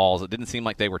on balls. It didn't seem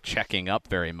like they were checking up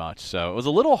very much. So it was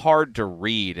a little hard to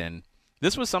read, and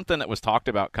this was something that was talked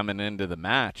about coming into the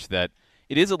match, that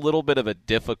it is a little bit of a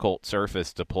difficult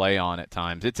surface to play on at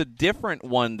times. It's a different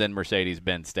one than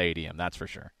Mercedes-Benz Stadium, that's for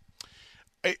sure.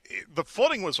 The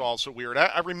footing was also weird.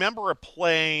 I remember a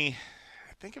play,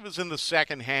 I think it was in the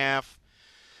second half.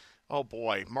 Oh,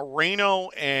 boy.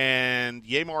 Moreno and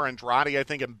Yamar Andrade, I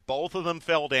think, and both of them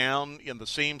fell down in the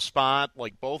same spot.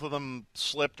 Like both of them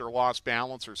slipped or lost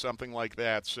balance or something like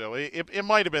that. So it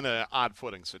might have been an odd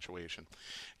footing situation.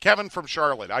 Kevin from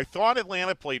Charlotte, I thought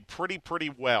Atlanta played pretty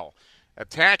well.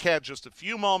 Attack had just a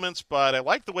few moments, but I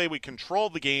like the way we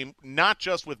controlled the game, not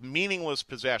just with meaningless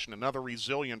possession. Another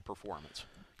resilient performance.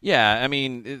 Yeah, I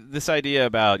mean, this idea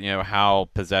about, you know, how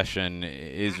possession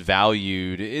is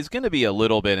valued is going to be a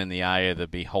little bit in the eye of the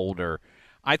beholder.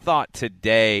 I thought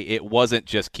today it wasn't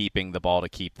just keeping the ball to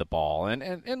keep the ball.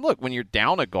 And look, when you're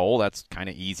down a goal, that's kind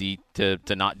of easy to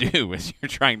not do as you're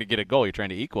trying to get a goal. You're trying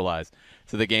to equalize.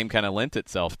 So the game kind of lent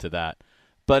itself to that.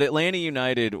 But Atlanta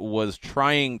United was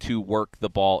trying to work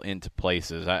the ball into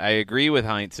places. I agree with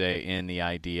Heinze in the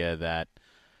idea that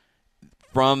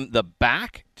from the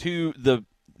back to the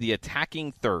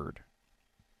attacking third,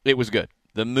 it was good.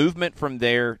 The movement from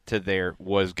there to there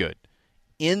was good.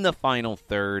 In the final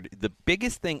third, the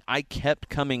biggest thing I kept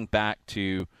coming back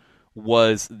to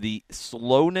was the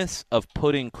slowness of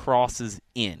putting crosses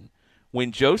in.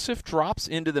 When Joseph drops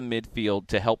into the midfield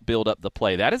to help build up the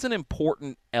play, that is an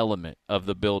important element of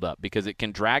the build-up because it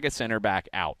can drag a center back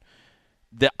out.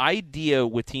 The idea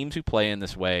with teams who play in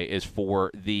this way is for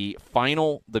the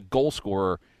goal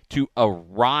scorer to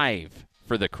arrive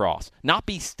for the cross, not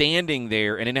be standing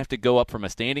there and then have to go up from a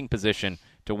standing position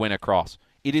to win a cross.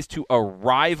 It is to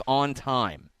arrive on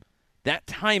time. That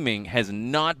timing has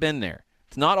not been there.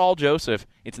 It's not all Joseph.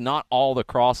 It's not all the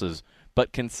crosses.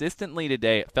 But consistently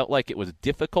today, it felt like it was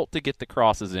difficult to get the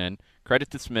crosses in. Credit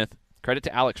to Smith. Credit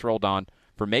to Alex Roldan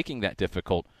for making that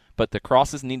difficult. But the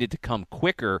crosses needed to come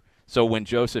quicker, so when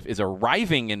Joseph is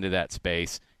arriving into that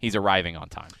space, he's arriving on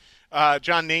time.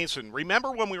 John Nason,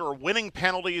 remember when we were winning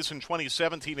penalties in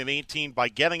 2017 and 18 by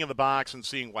getting in the box and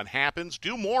seeing what happens?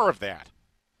 Do more of that.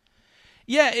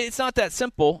 Yeah, it's not that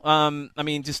simple. I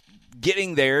mean, just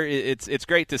getting there, it's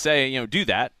great to say, do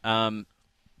that.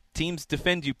 Teams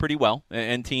defend you pretty well,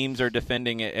 and teams are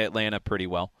defending Atlanta pretty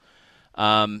well.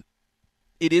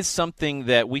 It is something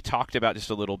that we talked about just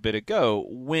a little bit ago.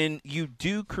 When you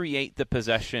do create the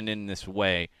possession in this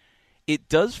way, it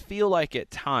does feel like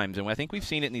at times, and I think we've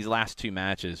seen it in these last two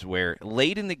matches, where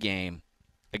late in the game,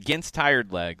 against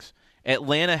tired legs,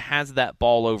 Atlanta has that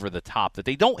ball over the top that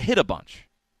they don't hit a bunch,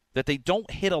 that they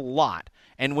don't hit a lot.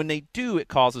 And when they do, it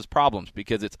causes problems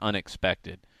because it's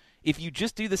unexpected. If you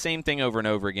just do the same thing over and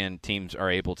over again, teams are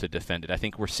able to defend it. I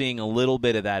think we're seeing a little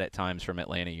bit of that at times from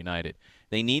Atlanta United.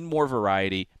 They need more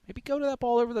variety. Maybe go to that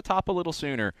ball over the top a little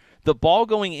sooner. The ball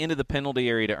going into the penalty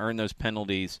area to earn those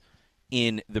penalties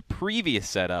in the previous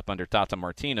setup under Tata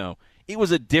Martino, it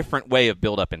was a different way of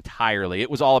build-up entirely.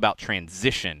 It was all about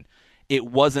transition. It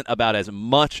wasn't about as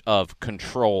much of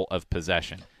control of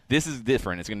possession. This is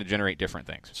different. It's going to generate different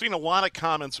things. Seen a lot of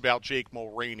comments about Jake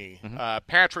Mulroney.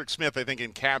 Patrick Smith, I think,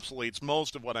 encapsulates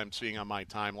most of what I'm seeing on my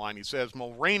timeline. He says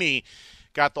Mulroney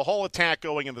got the whole attack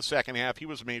going in the second half. He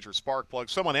was a major spark plug.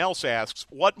 Someone else asks,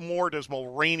 what more does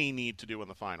Mulroney need to do in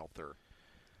the final third?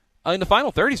 In the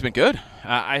final third, he's been good.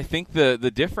 I think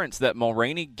the difference that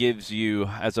Mulroney gives you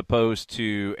as opposed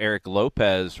to Eric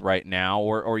Lopez right now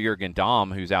or Jurgen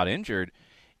Damm, who's out injured,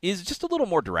 is just a little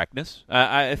more directness.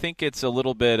 I think it's a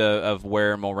little bit of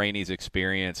where Mulroney's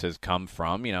experience has come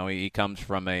from. He comes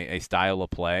from a style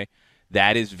of play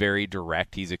that is very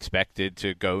direct. He's expected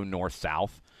to go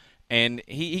north-south, and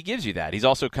he gives you that. He's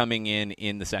also coming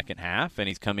in the second half, and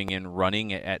he's coming in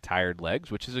running at tired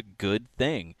legs, which is a good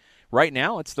thing. Right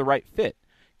now, it's the right fit.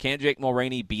 Can Jake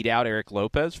Mulroney beat out Eric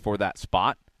Lopez for that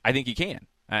spot? I think he can.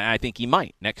 I think he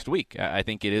might next week. I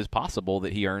think it is possible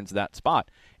that he earns that spot.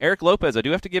 Eric Lopez, I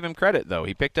do have to give him credit, though.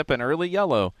 He picked up an early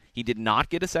yellow. He did not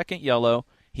get a second yellow.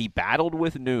 He battled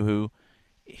with Nuhu.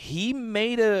 He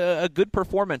made a good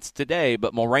performance today,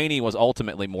 but Mulroney was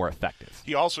ultimately more effective.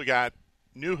 He also got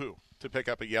Nuhu to pick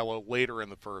up a yellow later in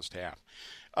the first half.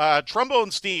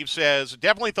 Trombone Steve says,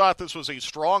 definitely thought this was a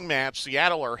strong match.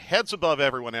 Seattle are heads above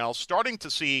everyone else, starting to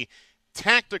see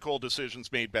tactical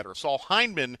decisions made better. Saw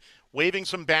Heineman waving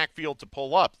some backfield to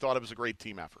pull up. Thought it was a great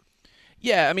team effort.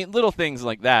 Yeah, I mean, little things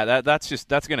like that's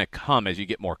going to come as you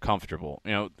get more comfortable.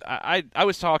 I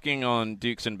was talking on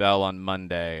Dukes and Bell on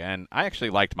Monday, and I actually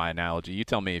liked my analogy. You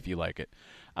tell me if you like it.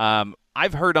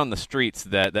 I've heard on the streets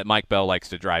that Mike Bell likes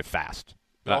to drive fast.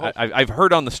 I've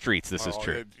heard on the streets this is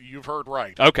true. You've heard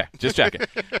right. Okay, just checking.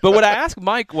 But what I asked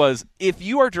Mike was, if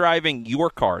you are driving your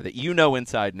car that you know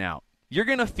inside and out, you're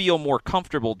going to feel more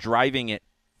comfortable driving it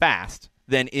fast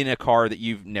than in a car that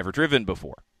you've never driven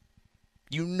before.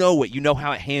 You know it. You know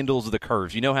how it handles the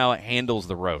curves. You know how it handles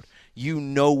the road. You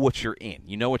know what you're in.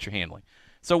 You know what you're handling.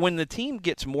 So when the team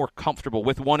gets more comfortable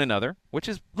with one another, which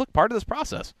is, part of this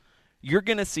process, you're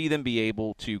going to see them be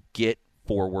able to get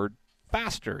forward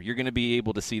faster. You're going to be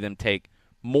able to see them take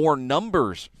more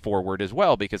numbers forward as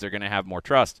well because they're going to have more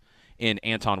trust in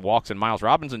Anton Walkes and Miles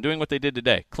Robinson doing what they did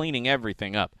today, cleaning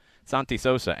everything up. Santi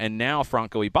Sosa and now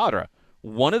Franco Ibarra.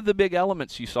 One of the big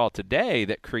elements you saw today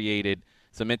that created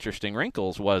some interesting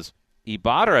wrinkles was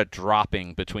Ibarra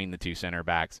dropping between the two center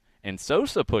backs and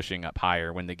Sosa pushing up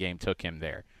higher when the game took him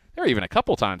there. There were even a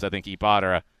couple times I think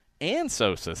Ibarra and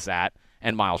Sosa sat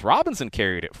and Miles Robinson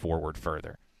carried it forward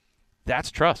further.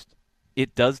 That's trust.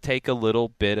 It does take a little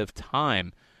bit of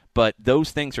time, but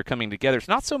those things are coming together. It's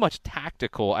not so much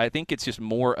tactical. I think it's just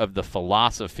more of the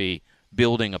philosophy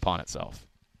building upon itself.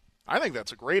 I think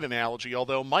that's a great analogy,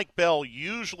 although Mike Bell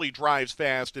usually drives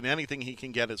fast in anything he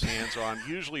can get his hands on,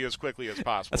 usually as quickly as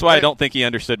possible. That's why I don't think he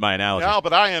understood my analogy. No,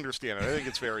 but I understand it. I think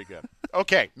it's very good.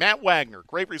 Okay, Matt Wagner,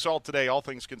 great result today, all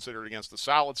things considered, against the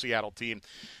solid Seattle team.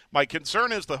 My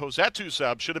concern is the Rossetto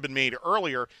sub should have been made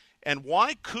earlier, and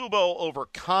why Kubo over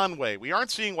Conway? We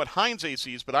aren't seeing what Heinze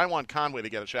sees, but I want Conway to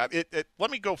get a shot.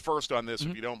 Let me go first on this,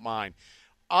 if you don't mind.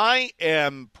 I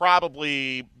am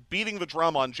probably beating the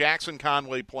drum on Jackson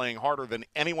Conway playing harder than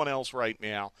anyone else right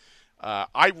now.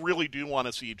 I really do want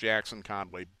to see Jackson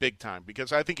Conway big time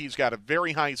because I think he's got a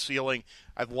very high ceiling.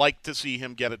 I'd like to see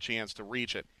him get a chance to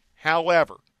reach it.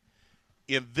 However,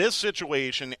 in this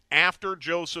situation, after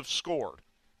Joseph scored,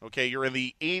 okay, you're in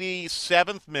the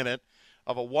 87th minute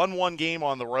of a 1-1 game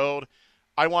on the road.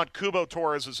 I want Kubo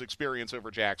Torres' experience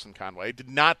over Jackson Conway. I did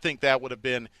not think that would have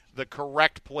been the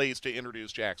correct place to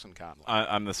introduce Jackson Conway.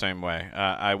 I'm the same way.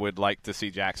 I would like to see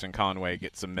Jackson Conway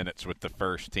get some minutes with the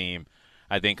first team.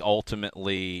 I think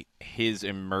ultimately his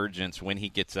emergence when he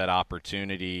gets that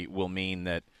opportunity will mean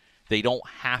that they don't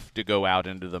have to go out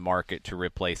into the market to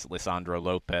replace Lisandro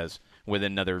Lopez with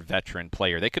another veteran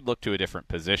player. They could look to a different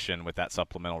position with that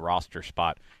supplemental roster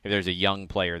spot. If there's a young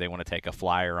player they want to take a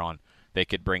flyer on, they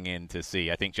could bring in to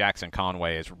see. I think Jackson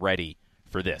Conway is ready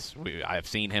for this. I've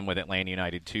seen him with Atlanta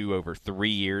United too over 3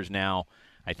 years now.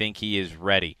 I think he is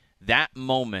ready. That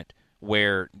moment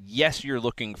where, yes, you're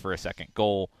looking for a second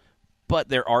goal, but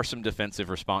there are some defensive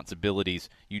responsibilities.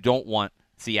 You don't want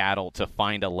Seattle to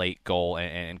find a late goal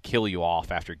and kill you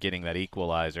off after getting that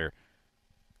equalizer.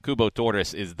 Cubo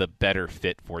Torres is the better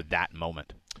fit for that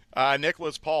moment.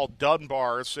 Nicholas Paul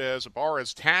Dunbar says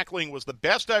Ibarra's tackling was the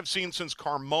best I've seen since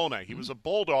Carmona. He was a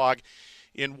bulldog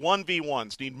in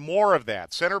 1v1s. Need more of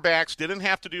that. Center backs didn't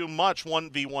have to do much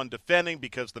 1v1 defending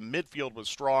because the midfield was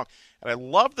strong. And I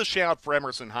love the shout for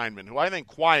Emerson Hyndman, who I think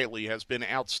quietly has been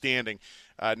outstanding.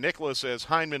 Nicholas says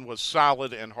Hyndman was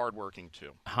solid and hardworking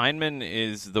too. Hyndman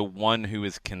is the one who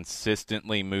is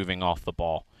consistently moving off the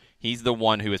ball. He's the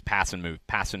one who is pass and move,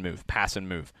 pass and move, pass and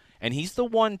move. And he's the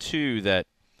one, too, that,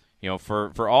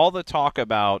 for all the talk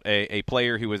about a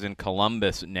player who is in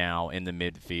Columbus now in the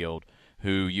midfield,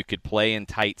 who you could play in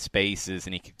tight spaces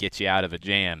and he could get you out of a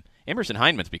jam, Emerson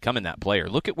Hyndman's becoming that player.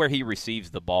 Look at where he receives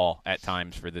the ball at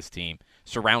times for this team,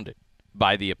 surrounded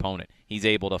by the opponent. He's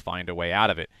able to find a way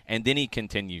out of it, and then he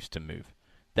continues to move.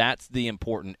 That's the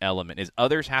important element, is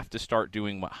others have to start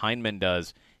doing what Hyndman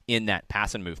does in that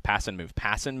pass and move, pass and move,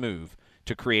 pass and move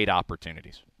to create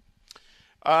opportunities.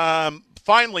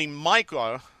 Finally,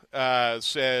 Micah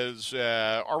says,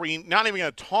 are we not even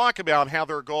going to talk about how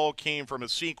their goal came from a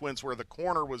sequence where the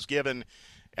corner was given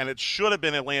and it should have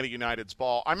been Atlanta United's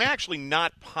ball? I'm actually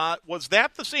not was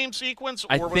that the same sequence?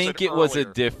 Or I think it was a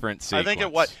different sequence. I think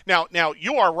it was. Now,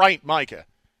 you are right, Micah.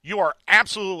 You are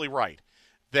absolutely right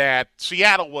that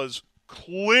Seattle was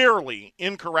clearly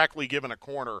incorrectly given a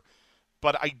corner,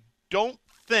 but I don't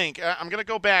think – I'm going to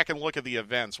go back and look at the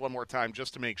events one more time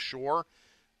just to make sure,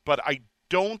 but I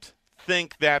don't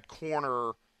think that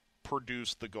corner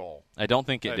produced the goal. I don't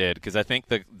think it did, because I think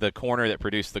the corner that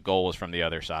produced the goal was from the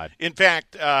other side. In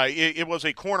fact, it was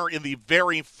a corner in the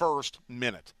very first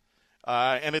minute,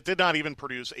 and it did not even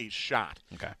produce a shot.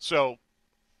 Okay. So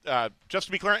just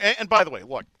to be clear, and by the way,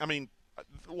 look, I mean,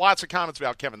 lots of comments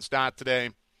about Kevin Stott today.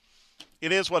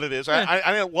 It is what it is.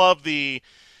 I didn't love the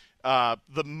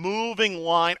moving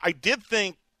line. I did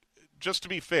think, just to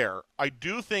be fair, I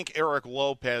do think Eric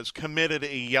Lopez committed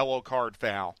a yellow card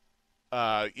foul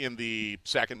in the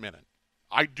second minute.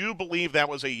 I do believe that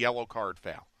was a yellow card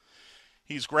foul.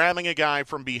 He's grabbing a guy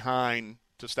from behind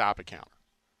to stop a counter.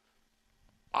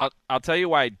 I'll tell you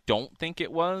why I don't think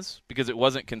it was, because it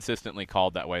wasn't consistently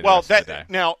called that way. Well,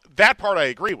 now that part I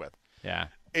agree with. Yeah.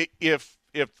 If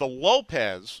the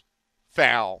Lopez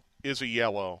foul is a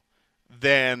yellow,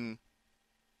 then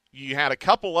you had a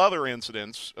couple other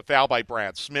incidents, a foul by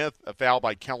Brad Smith, a foul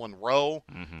by Kellen Rowe,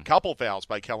 a couple fouls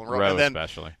by Kellen Rowe, and then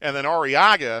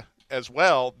Arriaga as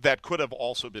well, that could have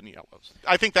also been yellows.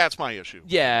 I think that's my issue.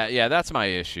 Yeah, that's my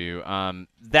issue.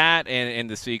 That and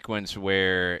the sequence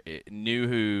where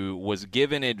Nuhu was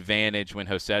given advantage when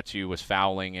Hosetu was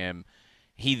fouling him.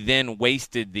 He then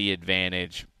wasted the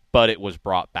advantage, but it was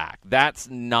brought back. That's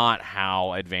not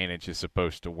how advantage is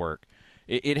supposed to work.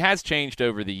 It has changed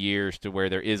over the years to where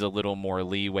there is a little more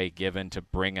leeway given to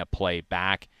bring a play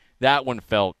back. That one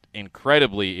felt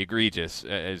incredibly egregious,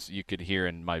 as you could hear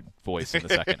in my voice in the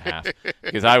second half,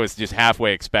 because I was just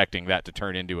halfway expecting that to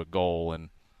turn into a goal, and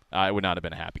I would not have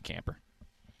been a happy camper.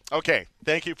 Okay,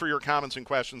 thank you for your comments and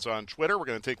questions on Twitter. We're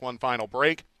going to take one final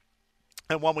break,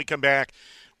 and when we come back,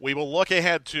 we will look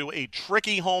ahead to a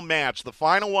tricky home match, the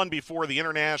final one before the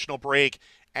international break,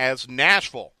 as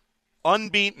Nashville,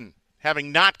 unbeaten,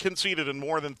 having not conceded in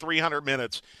more than 300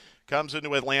 minutes, comes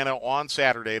into Atlanta on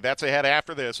Saturday. That's ahead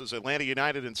after this as Atlanta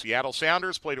United and Seattle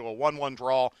Sounders play to a 1-1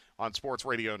 draw on Sports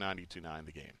Radio 92.9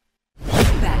 The Game.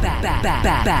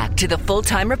 Back to the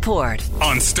full-time report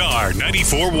on Star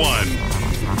 94.1.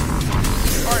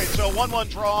 All right, so 1-1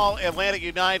 draw, Atlanta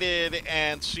United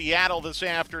and Seattle this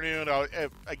afternoon.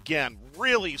 Again,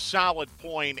 really solid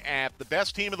point at the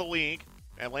best team of the league.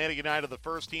 Atlanta United, the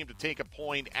first team to take a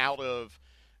point out of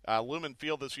Lumen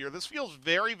Field this year. This feels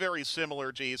very, very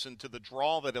similar, Jason, to the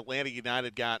draw that Atlanta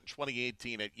United got in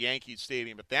 2018 at Yankee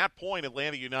Stadium. At that point,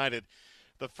 Atlanta United,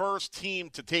 the first team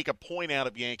to take a point out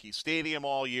of Yankee Stadium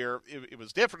all year. It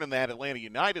was different in that Atlanta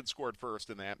United scored first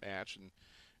in that match,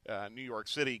 and New York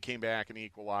City came back and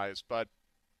equalized. But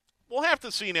we'll have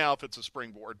to see now if it's a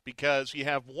springboard, because you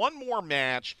have one more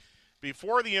match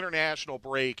before the international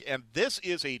break, and this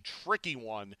is a tricky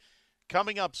one.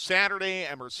 Coming up Saturday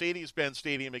at Mercedes-Benz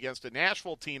Stadium against a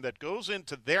Nashville team that goes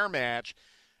into their match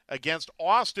against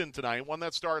Austin tonight, one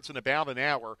that starts in about an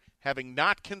hour, having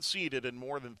not conceded in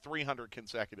more than 300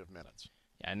 consecutive minutes.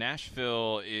 Yeah,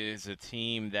 Nashville is a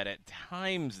team that at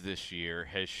times this year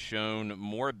has shown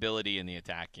more ability in the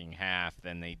attacking half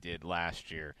than they did last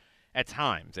year. At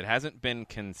times. It hasn't been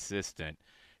consistent.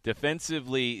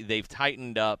 Defensively, they've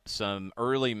tightened up some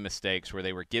early mistakes where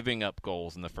they were giving up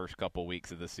goals in the first couple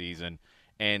weeks of the season,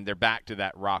 and they're back to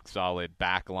that rock-solid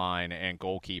back line and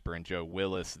goalkeeper in Joe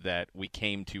Willis that we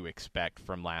came to expect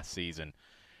from last season.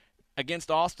 Against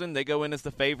Austin, they go in as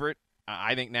the favorite.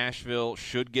 I think Nashville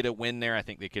should get a win there. I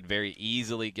think they could very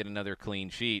easily get another clean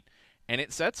sheet. And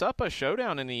it sets up a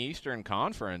showdown in the Eastern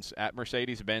Conference at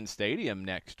Mercedes-Benz Stadium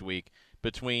next week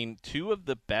between two of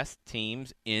the best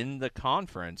teams in the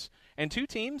conference and two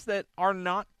teams that are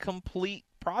not complete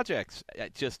projects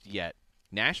just yet.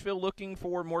 Nashville looking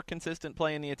for more consistent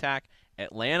play in the attack,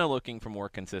 Atlanta looking for more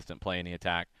consistent play in the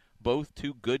attack, both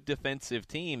two good defensive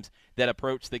teams that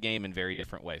approach the game in very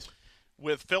different ways.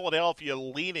 With Philadelphia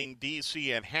leading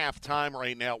D.C. at halftime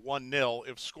right now 1-0,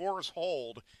 if scores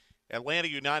hold, Atlanta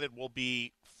United will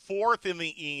be fourth in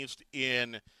the East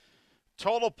in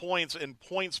total points and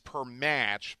points per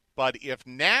match. But if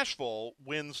Nashville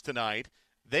wins tonight,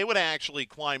 they would actually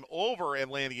climb over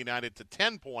Atlanta United to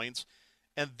 10 points,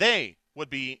 and they would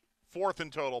be fourth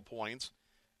in total points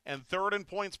and third in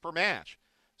points per match.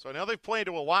 So I know they've played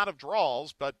to a lot of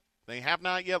draws, but they have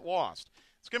not yet lost.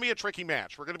 It's going to be a tricky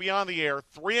match. We're going to be on the air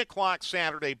 3 o'clock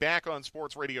Saturday back on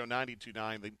Sports Radio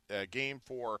 92.9, the game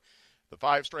for the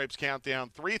Five Stripes Countdown.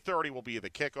 3:30 will be the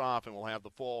kickoff, and we'll have the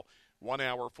full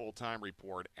 1-hour full-time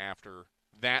report after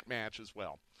that match as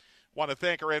well. Want to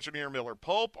thank our engineer Miller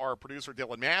Pope, our producer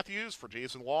Dylan Matthews. For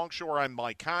Jason Longshore, I'm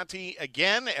Mike Conti.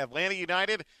 Again, Atlanta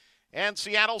United and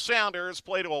Seattle Sounders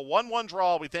play to a 1-1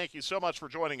 draw. We thank you so much for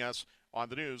joining us on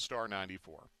the News Star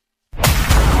 94.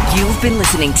 You've been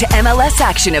listening to MLS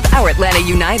action of Our Atlanta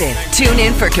United. Tune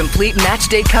in for complete match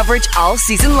day coverage all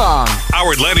season long.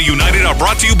 Our Atlanta United are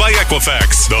brought to you by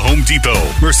Equifax, The Home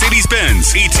Depot,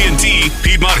 Mercedes-Benz, AT&T,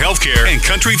 Piedmont Healthcare, and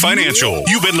Country Financial.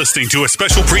 You've been listening to a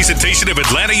special presentation of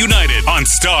Atlanta United on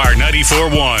Star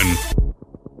 94.1.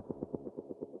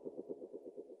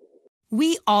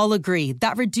 We all agree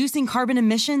that reducing carbon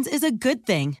emissions is a good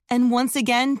thing. And once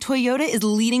again, Toyota is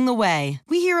leading the way.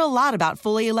 We hear a lot about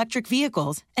fully electric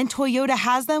vehicles, and Toyota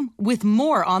has them with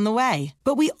more on the way.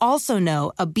 But we also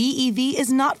know a BEV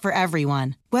is not for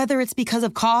everyone. Whether it's because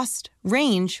of cost,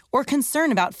 range, or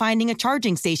concern about finding a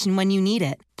charging station when you need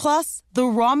it. Plus, the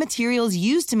raw materials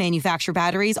used to manufacture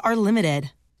batteries are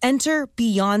limited. Enter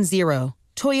Beyond Zero,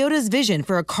 Toyota's vision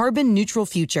for a carbon-neutral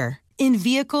future. In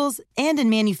vehicles and in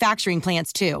manufacturing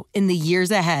plants, too, in the years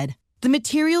ahead. The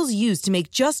materials used to make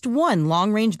just one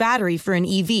long-range battery for an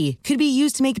EV could be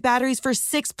used to make batteries for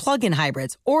 6 plug-in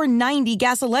hybrids or 90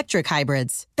 gas-electric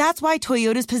hybrids. That's why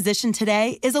Toyota's position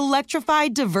today is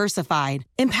electrified, diversified,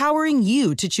 empowering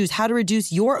you to choose how to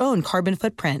reduce your own carbon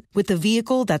footprint with the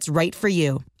vehicle that's right for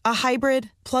you. A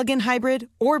hybrid, plug-in hybrid,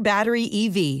 or battery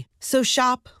EV. So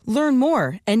shop, learn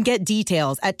more, and get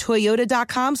details at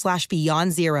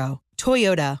toyota.com/beyondzero.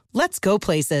 Toyota, let's go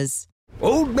places.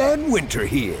 Old Man Winter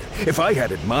here. If I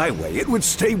had it my way, it would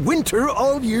stay winter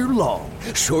all year long.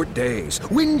 Short days,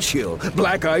 wind chill,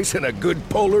 black ice, and a good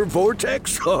polar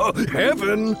vortex. Oh,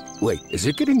 heaven. Wait, is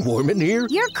it getting warm in here?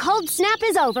 Your cold snap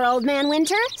is over, Old Man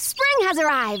Winter. Spring has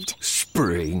arrived.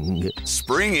 Spring.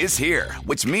 Spring is here,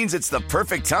 which means it's the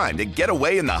perfect time to get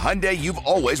away in the Hyundai you've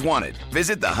always wanted.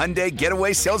 Visit the Hyundai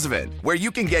Getaway Sales Event, where you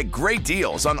can get great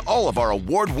deals on all of our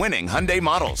award-winning Hyundai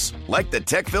models, like the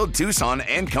tech-filled Tucson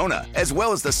and Kona, as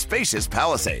well as the spacious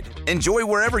Palisade. Enjoy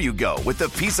wherever you go with the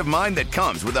peace of mind that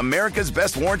comes with America's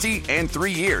best warranty and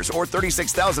 3 years or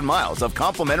 36,000 miles of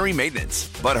complimentary maintenance.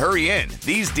 But hurry in,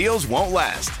 these deals won't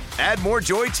last. Add more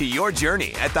joy to your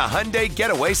journey at the Hyundai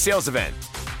Getaway Sales Event.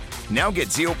 Now get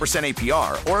 0%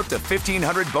 APR or up to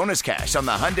 $1,500 bonus cash on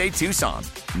the Hyundai Tucson.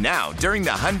 Now, during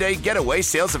the Hyundai Getaway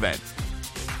Sales Event.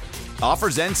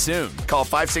 Offers end soon. Call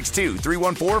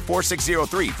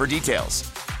 562-314-4603 for details.